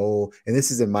 and the goal, and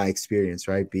this is in my experience,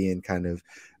 right, being kind of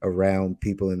around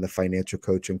people in the financial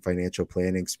coaching, financial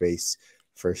planning space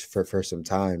for some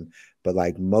time, but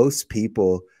like most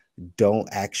people don't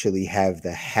actually have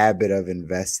the habit of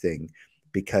investing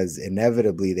because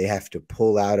inevitably they have to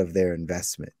pull out of their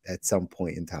investment at some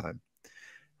point in time,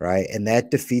 right? And that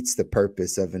defeats the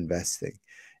purpose of investing.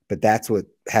 But that's what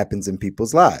happens in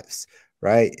people's lives.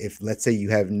 Right? If let's say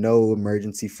you have no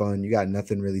emergency fund, you got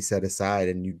nothing really set aside,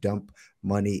 and you dump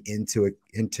money into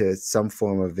some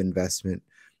form of investment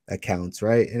accounts,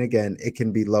 right? And again, it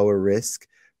can be lower risk,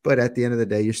 but at the end of the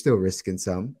day, you're still risking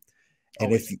some.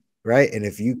 And if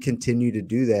you continue to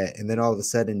do that, and then all of a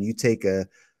sudden you take a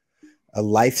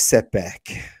life setback,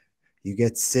 you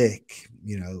get sick,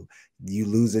 you know, you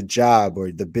lose a job,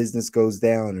 or the business goes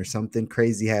down, or something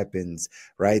crazy happens,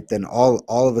 right? Then all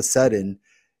of a sudden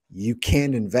you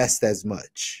can't invest as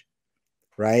much,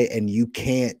 right? And you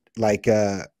can't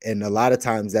and a lot of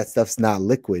times that stuff's not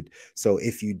liquid. So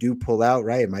if you do pull out,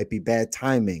 right, it might be bad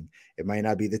timing. It might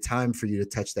not be the time for you to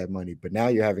touch that money, but now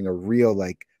you're having a real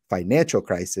like financial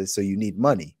crisis. So you need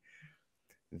money.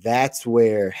 That's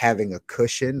where having a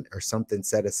cushion or something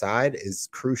set aside is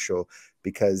crucial,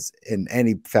 because in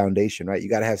any foundation, right, you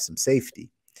got to have some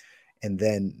safety. And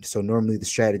then, so normally the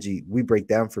strategy we break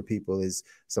down for people is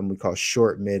something we call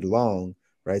short, mid, long,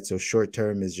 right? So short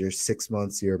term is your 6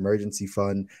 months, your emergency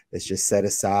fund that's just set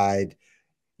aside.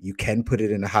 You can put it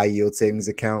in a high yield savings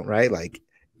account, right? Like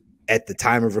at the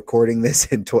time of recording this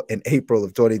in April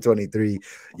of 2023,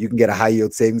 you can get a high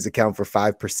yield savings account for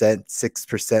 5%,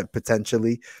 6%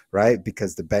 potentially, right?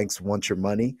 Because the banks want your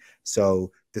money.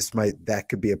 So that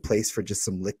could be a place for just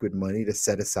some liquid money to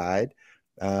set aside.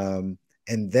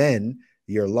 And then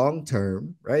your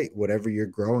long-term, right, whatever you're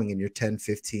growing in your 10,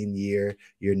 15 year,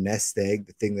 your nest egg,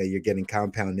 the thing that you're getting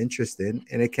compound interest in,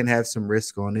 and it can have some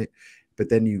risk on it. But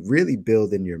then you really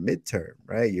build in your midterm,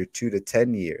 right, your 2 to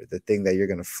 10 year, the thing that you're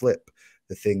going to flip,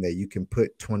 the thing that you can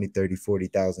put $20,000,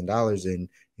 $30,000, $40,000 in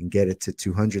and get it to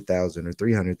 200,000 or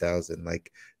 300,000.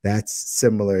 Like that's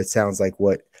similar. It sounds like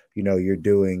what, you know, you're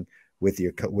doing with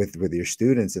your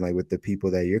students and like with the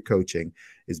people that you're coaching,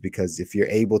 is because if you're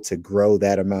able to grow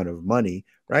that amount of money,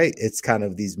 right, it's kind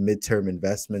of these midterm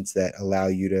investments that allow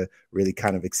you to really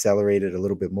kind of accelerate it a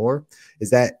little bit more.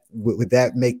 Would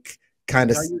that make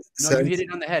kind of No, you hit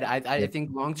it on the head. I think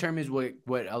long term is what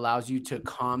allows you to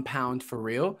compound for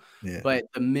real. Yeah. But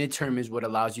the midterm is what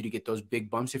allows you to get those big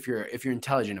bumps if you're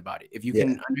intelligent about it. If you Yeah.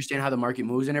 can understand how the market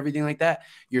moves and everything like that,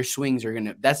 your swings are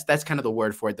gonna. That's kind of the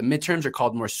word for it. The midterms are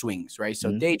called more swings, right?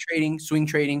 So day trading, swing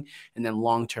trading, and then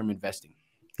long term investing.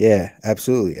 Yeah,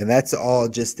 absolutely. And that's all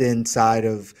just inside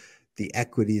of the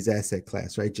equities asset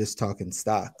class, right? Just talking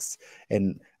stocks.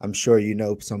 And I'm sure, you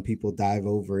know, some people dive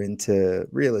over into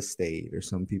real estate, or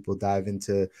some people dive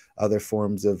into other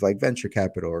forms of like venture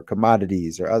capital or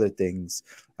commodities or other things.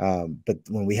 But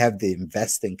when we have the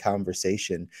investing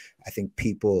conversation, I think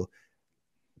people,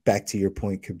 back to your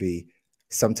point, could be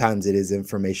sometimes it is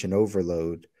information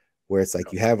overload, where it's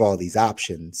like you have all these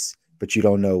options, but you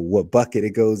don't know what bucket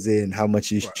it goes in, how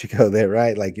much you should go there,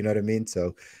 right? Like, you know what I mean?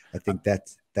 So I think that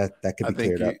could be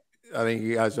cleared up. I think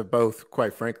you guys are both,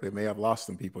 quite frankly, may have lost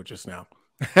some people just now.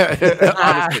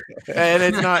 Honestly. And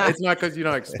it's not because you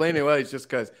don't explain it well. It's just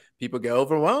because people get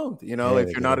overwhelmed, you know,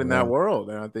 if you're not in that world.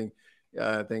 And I think,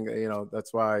 you know,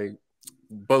 that's why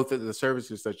both of the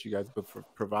services that you guys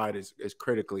provide is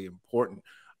critically important.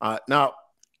 Now,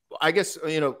 I guess,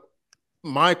 you know,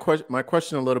 my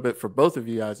question a little bit for both of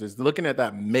you guys is looking at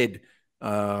that mid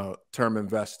term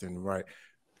investing, right?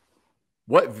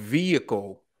 What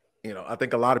vehicle, you know, I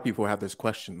think a lot of people have this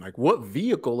question, like, what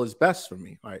vehicle is best for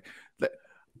me? Like,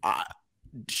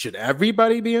 should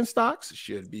everybody be in stocks?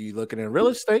 Should be looking in real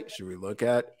estate? Should we look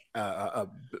at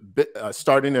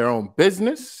starting their own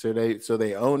business? So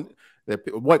they own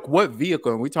what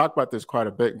vehicle? And we talk about this quite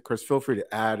a bit. And Chris, feel free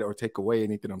to add or take away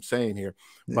anything I'm saying here.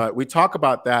 Yeah. But we talk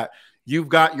about that. You've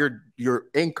got your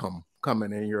income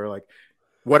coming in. You're like,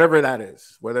 whatever that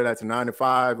is, whether that's a 9 to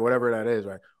 5, whatever that is,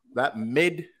 right? That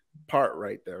mid part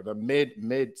right there, the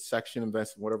mid section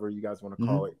investment, whatever you guys want to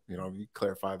call it. You know, you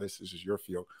clarify this is your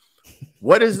field.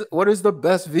 What is the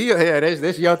best vehicle? Yeah,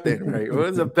 this your thing, right? What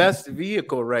is the best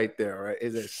vehicle right there, right?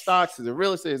 Is it stocks? Is it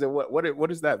real estate? Is it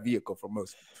what is that vehicle for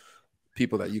most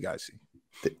people that you guys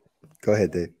see? Go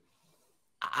ahead, Dave.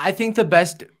 I think the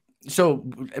best. So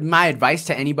my advice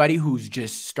to anybody who's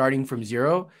just starting from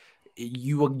zero,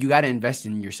 you got to invest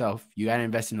in yourself. You got to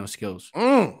invest in those skills.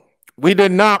 We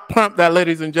did not prompt that,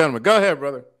 ladies and gentlemen. Go ahead,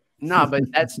 brother. No, but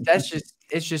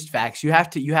it's just facts. You have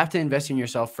to invest in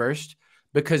yourself first,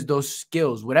 because those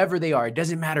skills, whatever they are, it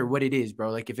doesn't matter what it is,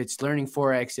 bro. Like if it's learning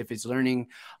Forex, if it's learning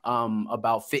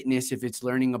about fitness, if it's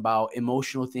learning about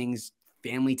emotional things,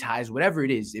 family ties, whatever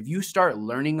it is, if you start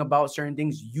learning about certain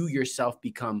things, you yourself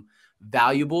become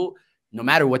valuable no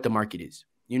matter what the market is.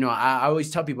 You know, I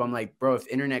always tell people, I'm like, bro, if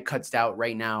internet cuts out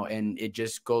right now and it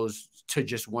just goes to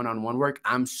just one-on-one work,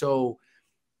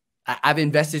 I've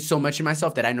invested so much in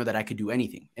myself that I know that I could do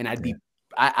anything, and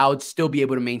I would still be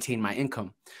able to maintain my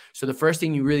income. So the first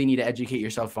thing you really need to educate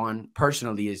yourself on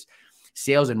personally is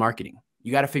sales and marketing.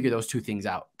 You got to figure those two things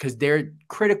out, because they're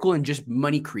critical in just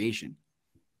money creation.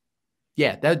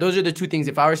 Yeah, those are the two things.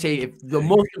 If I were to say, if the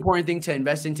most important thing to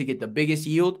invest in to get the biggest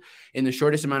yield in the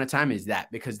shortest amount of time is that,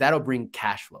 because that'll bring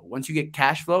cash flow. Once you get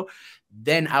cash flow,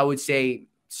 then I would say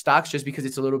stocks, just because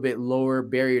it's a little bit lower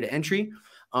barrier to entry.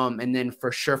 And then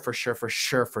for sure,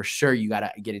 you got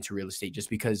to get into real estate, just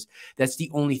because that's the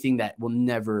only thing that will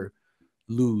never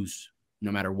lose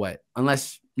no matter what.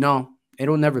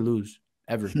 It'll never lose.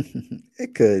 Ever.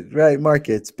 It could, right?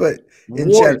 Markets, but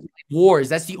wars.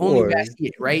 That's the only way I see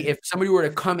it, right? If somebody were to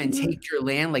come and take your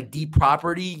land, like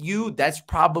deproperty you, that's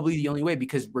probably the only way,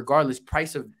 because regardless,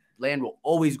 price of land will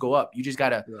always go up. You just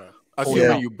gotta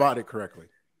assuming you bought it correctly.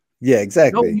 Yeah,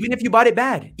 exactly. No, even if you bought it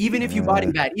bad, even if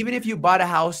you bought a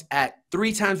house at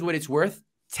 3 times what it's worth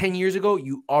 10 years ago,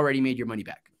 you already made your money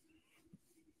back.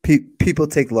 People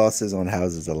take losses on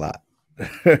houses a lot.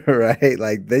 Right?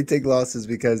 Like they take losses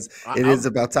because it is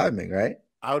about timing, right?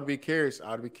 I would be curious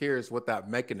what that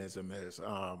mechanism is.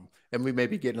 And we may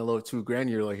be getting a little too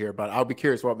granular here, but I'll be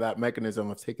curious what that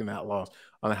mechanism of taking that loss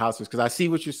on the houses, because I see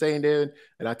what you're saying, David,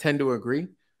 and I tend to agree.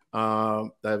 If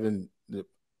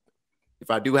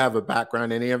I do have a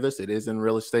background in any of this, it is in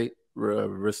real estate.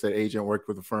 Real estate agent, worked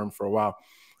with a firm for a while.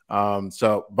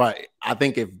 But I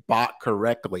think if bought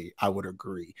correctly, I would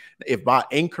agree. If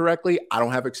bought incorrectly, I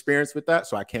don't have experience with that,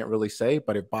 so I can't really say.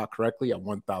 But if bought correctly, I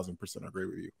 1000% agree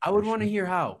with you. I would want to hear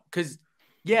how, because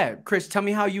Chris, tell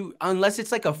me how unless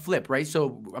it's like a flip, right?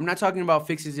 So I'm not talking about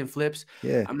fixes and flips.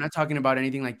 Yeah, I'm not talking about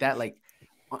anything like that. Like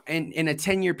in a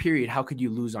 10-year period, how could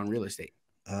you lose on real estate?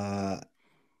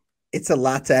 It's a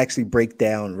lot to actually break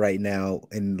down right now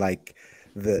in like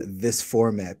this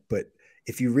format, but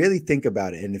if you really think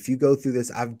about it, and if you go through this,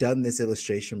 I've done this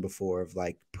illustration before of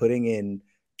like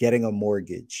getting a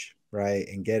mortgage, right?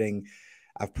 And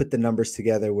I've put the numbers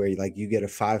together where like you get you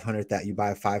buy a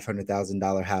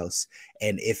 $500,000 house,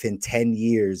 and if in 10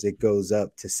 years it goes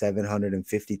up to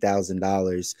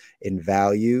 $750,000 in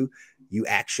value, you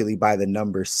actually by the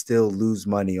numbers still lose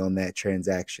money on that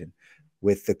transaction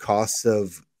with the costs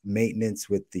of maintenance,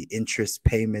 with the interest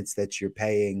payments that you're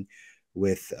paying,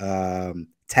 with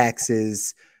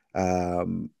taxes,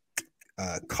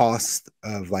 cost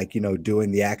of like, you know, doing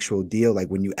the actual deal. Like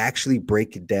when you actually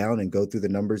break it down and go through the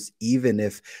numbers, even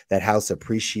if that house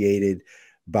appreciated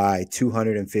by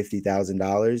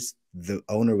 $250,000, the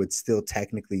owner would still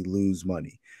technically lose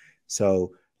money.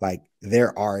 So like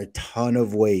there are a ton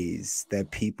of ways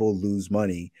that people lose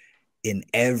money in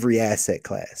every asset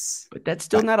class. But that's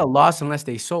still not a loss unless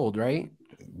they sold, right?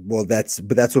 Well, that's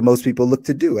what most people look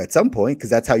to do at some point, because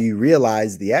that's how you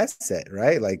realize the asset,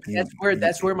 right? Like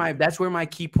that's where my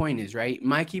key point is, right?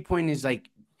 My key point is like,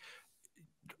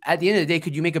 at the end of the day,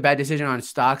 could you make a bad decision on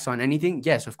stocks, on anything?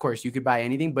 Yes, of course, you could buy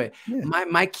anything. But yeah.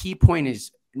 my key point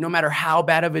is, no matter how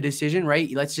bad of a decision, right?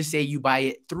 Let's just say you buy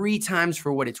it 3 times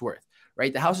for what it's worth,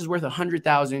 right? The house is worth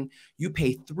 $100,000. You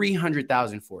pay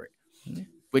 $300,000 for it,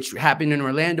 which happened in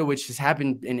Orlando, which has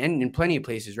happened in plenty of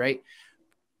places, right?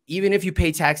 Even if you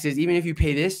pay taxes, even if you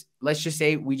pay this, let's just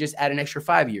say we just add an extra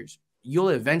 5 years, you'll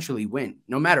eventually win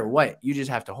no matter what. You just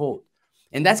have to hold.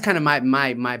 And that's kind of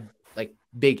my like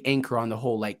big anchor on the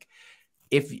whole. Like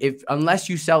if unless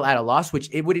you sell at a loss, which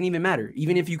it wouldn't even matter.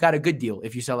 Even if you got a good deal,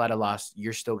 if you sell at a loss,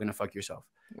 you're still going to fuck yourself.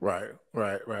 Right.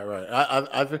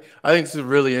 I think this is a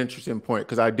really interesting point,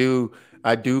 because I do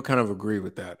kind of agree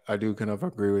with that.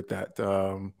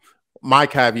 My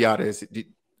caveat is,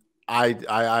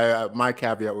 my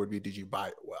caveat would be, did you buy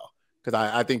it well? Because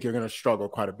I think you're going to struggle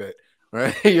quite a bit,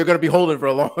 right? You're going to be holding for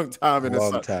a long time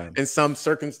in some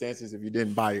circumstances if you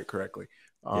didn't buy it correctly.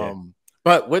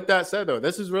 But with that said, though,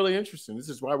 this is really interesting. This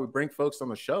is why we bring folks on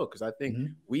the show, because I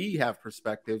think we have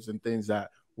perspectives and things that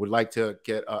would like to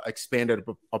get expanded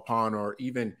upon, or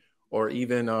even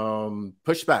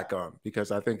pushed back on, because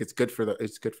I think it's good for the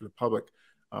public,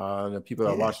 the people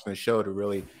that are watching the show, to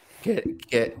really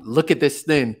look at this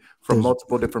thing from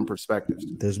multiple different perspectives.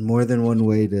 There's more than one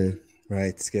way to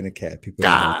skin a cat. People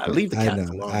leave the cats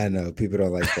alone. I know people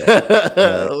don't like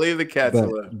that. Leave the cats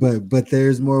alone. But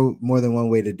there's more than one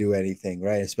way to do anything,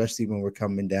 right? Especially when we're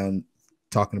coming down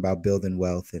talking about building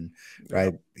wealth and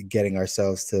getting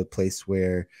ourselves to a place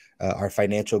where our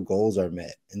financial goals are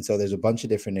met. And so there's a bunch of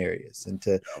different areas. And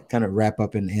to kind of wrap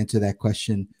up and answer that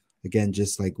question again,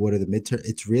 just like what are the midterm,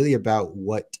 it's really about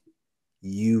what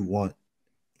you want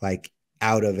like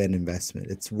out of an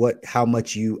investment. It's how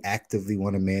much you actively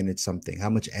want to manage something, how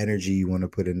much energy you want to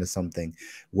put into something,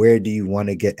 where do you want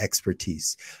to get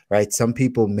expertise, right? Some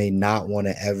people may not want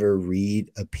to ever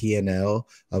read a P&L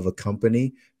of a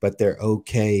company, but they're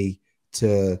okay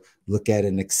to look at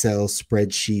an Excel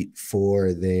spreadsheet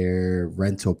for their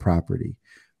rental property,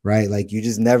 right? Like you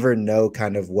just never know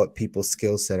kind of what people's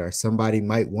skill set are. Somebody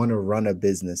might want to run a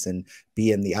business and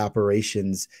be in the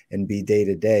operations and be day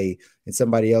to day. And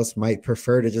somebody else might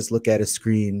prefer to just look at a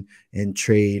screen and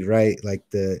trade, right? Like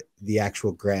the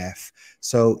actual graph.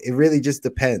 So it really just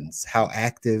depends how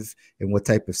active and what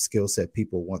type of skill set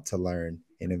people want to learn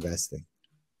in investing.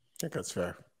 I think that's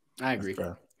fair. I agree.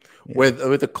 Yeah.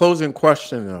 With the closing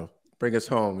question, though, bring us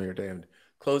home here, Dan.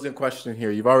 Closing question here.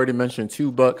 You've already mentioned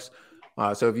 2 books.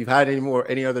 So if you've had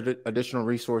any other additional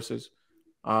resources,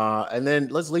 and then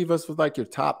let's leave us with like your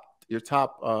top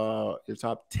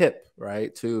tip,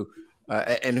 right? To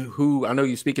and who, I know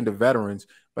you're speaking to veterans,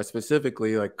 but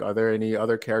specifically, like, are there any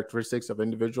other characteristics of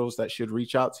individuals that should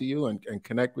reach out to you and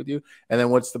connect with you? And then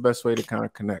what's the best way to kind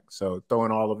of connect? So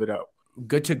throwing all of it out.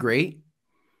 Good to Great.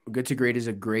 Good to Great is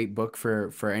a great book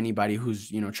for anybody who's,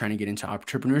 trying to get into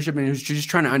entrepreneurship and who's just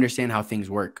trying to understand how things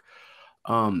work.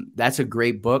 That's a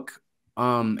great book.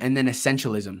 And then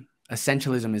Essentialism.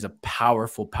 Essentialism is a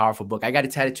powerful, powerful book. I got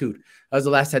it tattooed. That was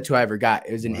the last tattoo I ever got.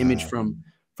 It was an image from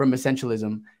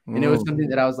Essentialism. And it was something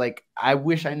that I was like, I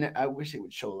wish it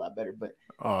would show a lot better, but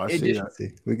I see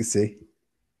that. We can see.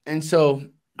 And so,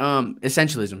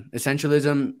 Essentialism,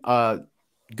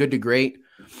 Good to Great.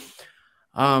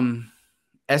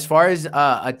 As far as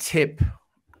a tip,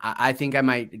 I think I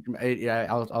might,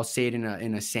 I'll say it in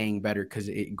a saying better, because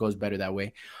it goes better that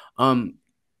way.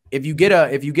 If you get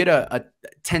a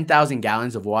 10,000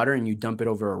 gallons of water and you dump it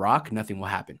over a rock, nothing will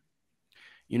happen.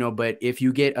 But if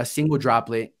you get a single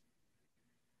droplet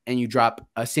and you drop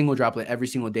a single droplet every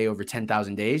single day over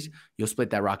 10,000 days, you'll split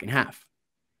that rock in half.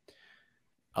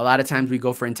 A lot of times we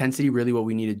go for intensity. Really what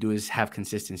we need to do is have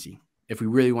consistency. If we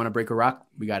really want to break a rock,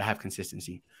 we got to have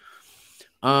consistency.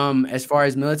 As far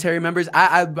as military members,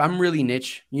 I'm really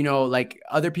niche. You know, like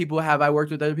other people I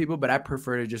worked with other people, but I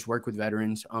prefer to just work with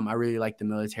veterans. I really like the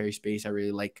military space. I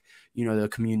really like, you know, the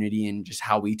community and just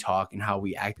how we talk and how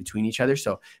we act between each other.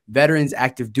 So veterans,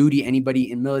 active duty,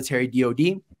 anybody in military,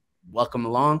 DOD, welcome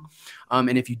along.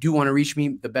 And if you do want to reach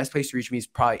me, the best place to reach me is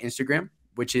probably Instagram,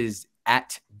 which is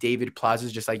at David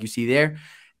Plazas, just like you see there,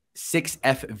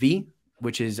 6FV,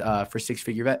 which is for Six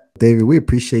Figure Vet. David, we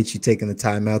appreciate you taking the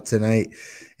time out tonight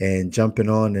and jumping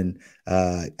on and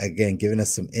again giving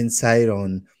us some insight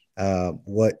on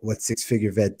what Six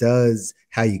Figure Vet does,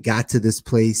 how you got to this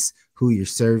place, who you're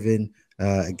serving.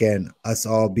 Again, us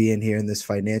all being here in this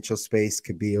financial space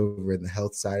could be over in the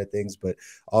health side of things, but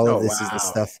all of this is the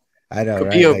stuff. I know, Could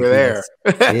right? be over there.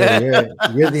 Yeah,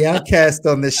 you're the outcast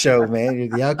on this show, man. You're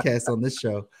the outcast on this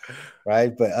show,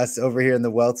 right? But us over here in the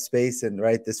wealth space and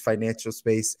right this financial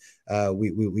space,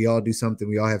 we all do something.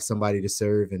 We all have somebody to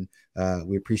serve, and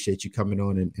we appreciate you coming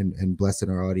on and blessing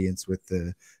our audience with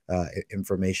the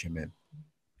information, man.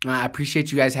 I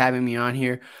appreciate you guys having me on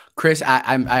here. Chris,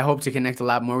 I hope to connect a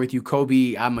lot more with you.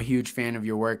 Kobe, I'm a huge fan of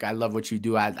your work. I love what you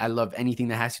do. I love anything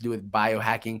that has to do with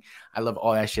biohacking. I love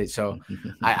all that shit. So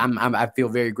I feel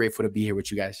very grateful to be here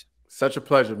with you guys. Such a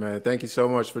pleasure, man. Thank you so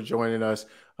much for joining us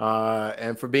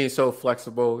and for being so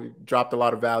flexible. You dropped a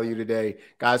lot of value today.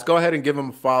 Guys, go ahead and give him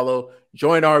a follow.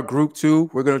 Join our group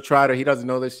too. We're going to try to, he doesn't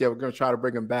know this yet, we're going to try to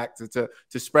bring him back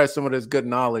to spread some of this good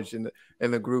knowledge in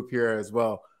the group here as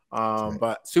well. Right.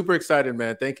 But super excited,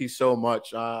 man. Thank you so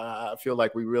much. I feel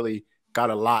like we really got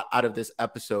a lot out of this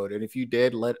episode. And if you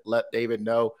did, let David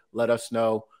know, let us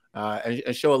know,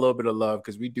 and show a little bit of love,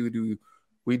 because we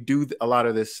do a lot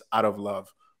of this out of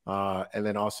love. And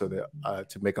then also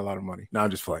to make a lot of money. No,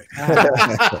 I'm just playing.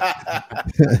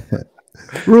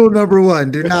 Rule number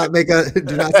one: do not start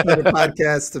a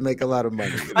podcast to make a lot of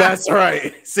money. That's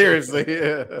right. Seriously.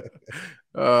 Yeah.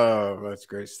 Oh, that's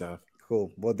great stuff. Cool.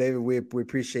 Well, David, we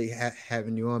appreciate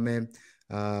having you on, man.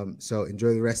 So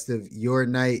enjoy the rest of your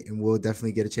night, and we'll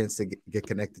definitely get a chance to get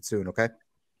connected soon. Okay.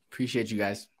 Appreciate you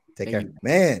guys. Take care,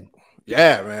 man.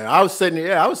 Yeah, man. I was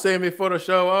saying before the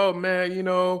show, oh man, you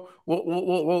know,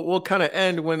 we'll kind of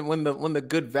end when the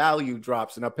good value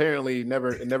drops, and apparently it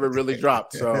never really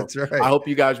dropped. So that's right. I hope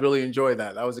you guys really enjoyed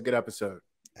that. That was a good episode.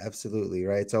 Absolutely,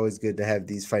 right? It's always good to have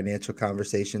these financial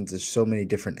conversations. There's so many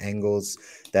different angles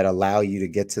that allow you to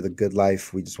get to the good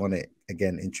life. We just want to,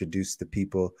 again, introduce the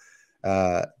people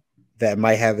that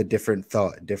might have a different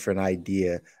thought, different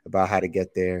idea about how to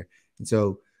get there. And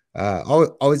so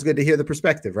always good to hear the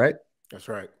perspective, right? That's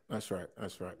right. Absolutely.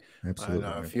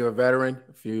 And, if you're a veteran,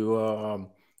 if you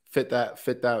fit that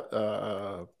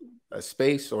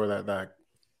space or that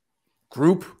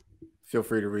group, feel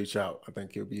free to reach out. I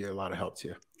think it'll be a lot of help to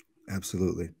you.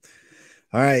 Absolutely.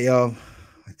 All right, y'all.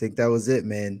 I think that was it,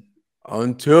 man.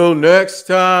 Until next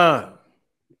time.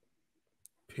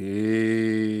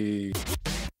 Peace.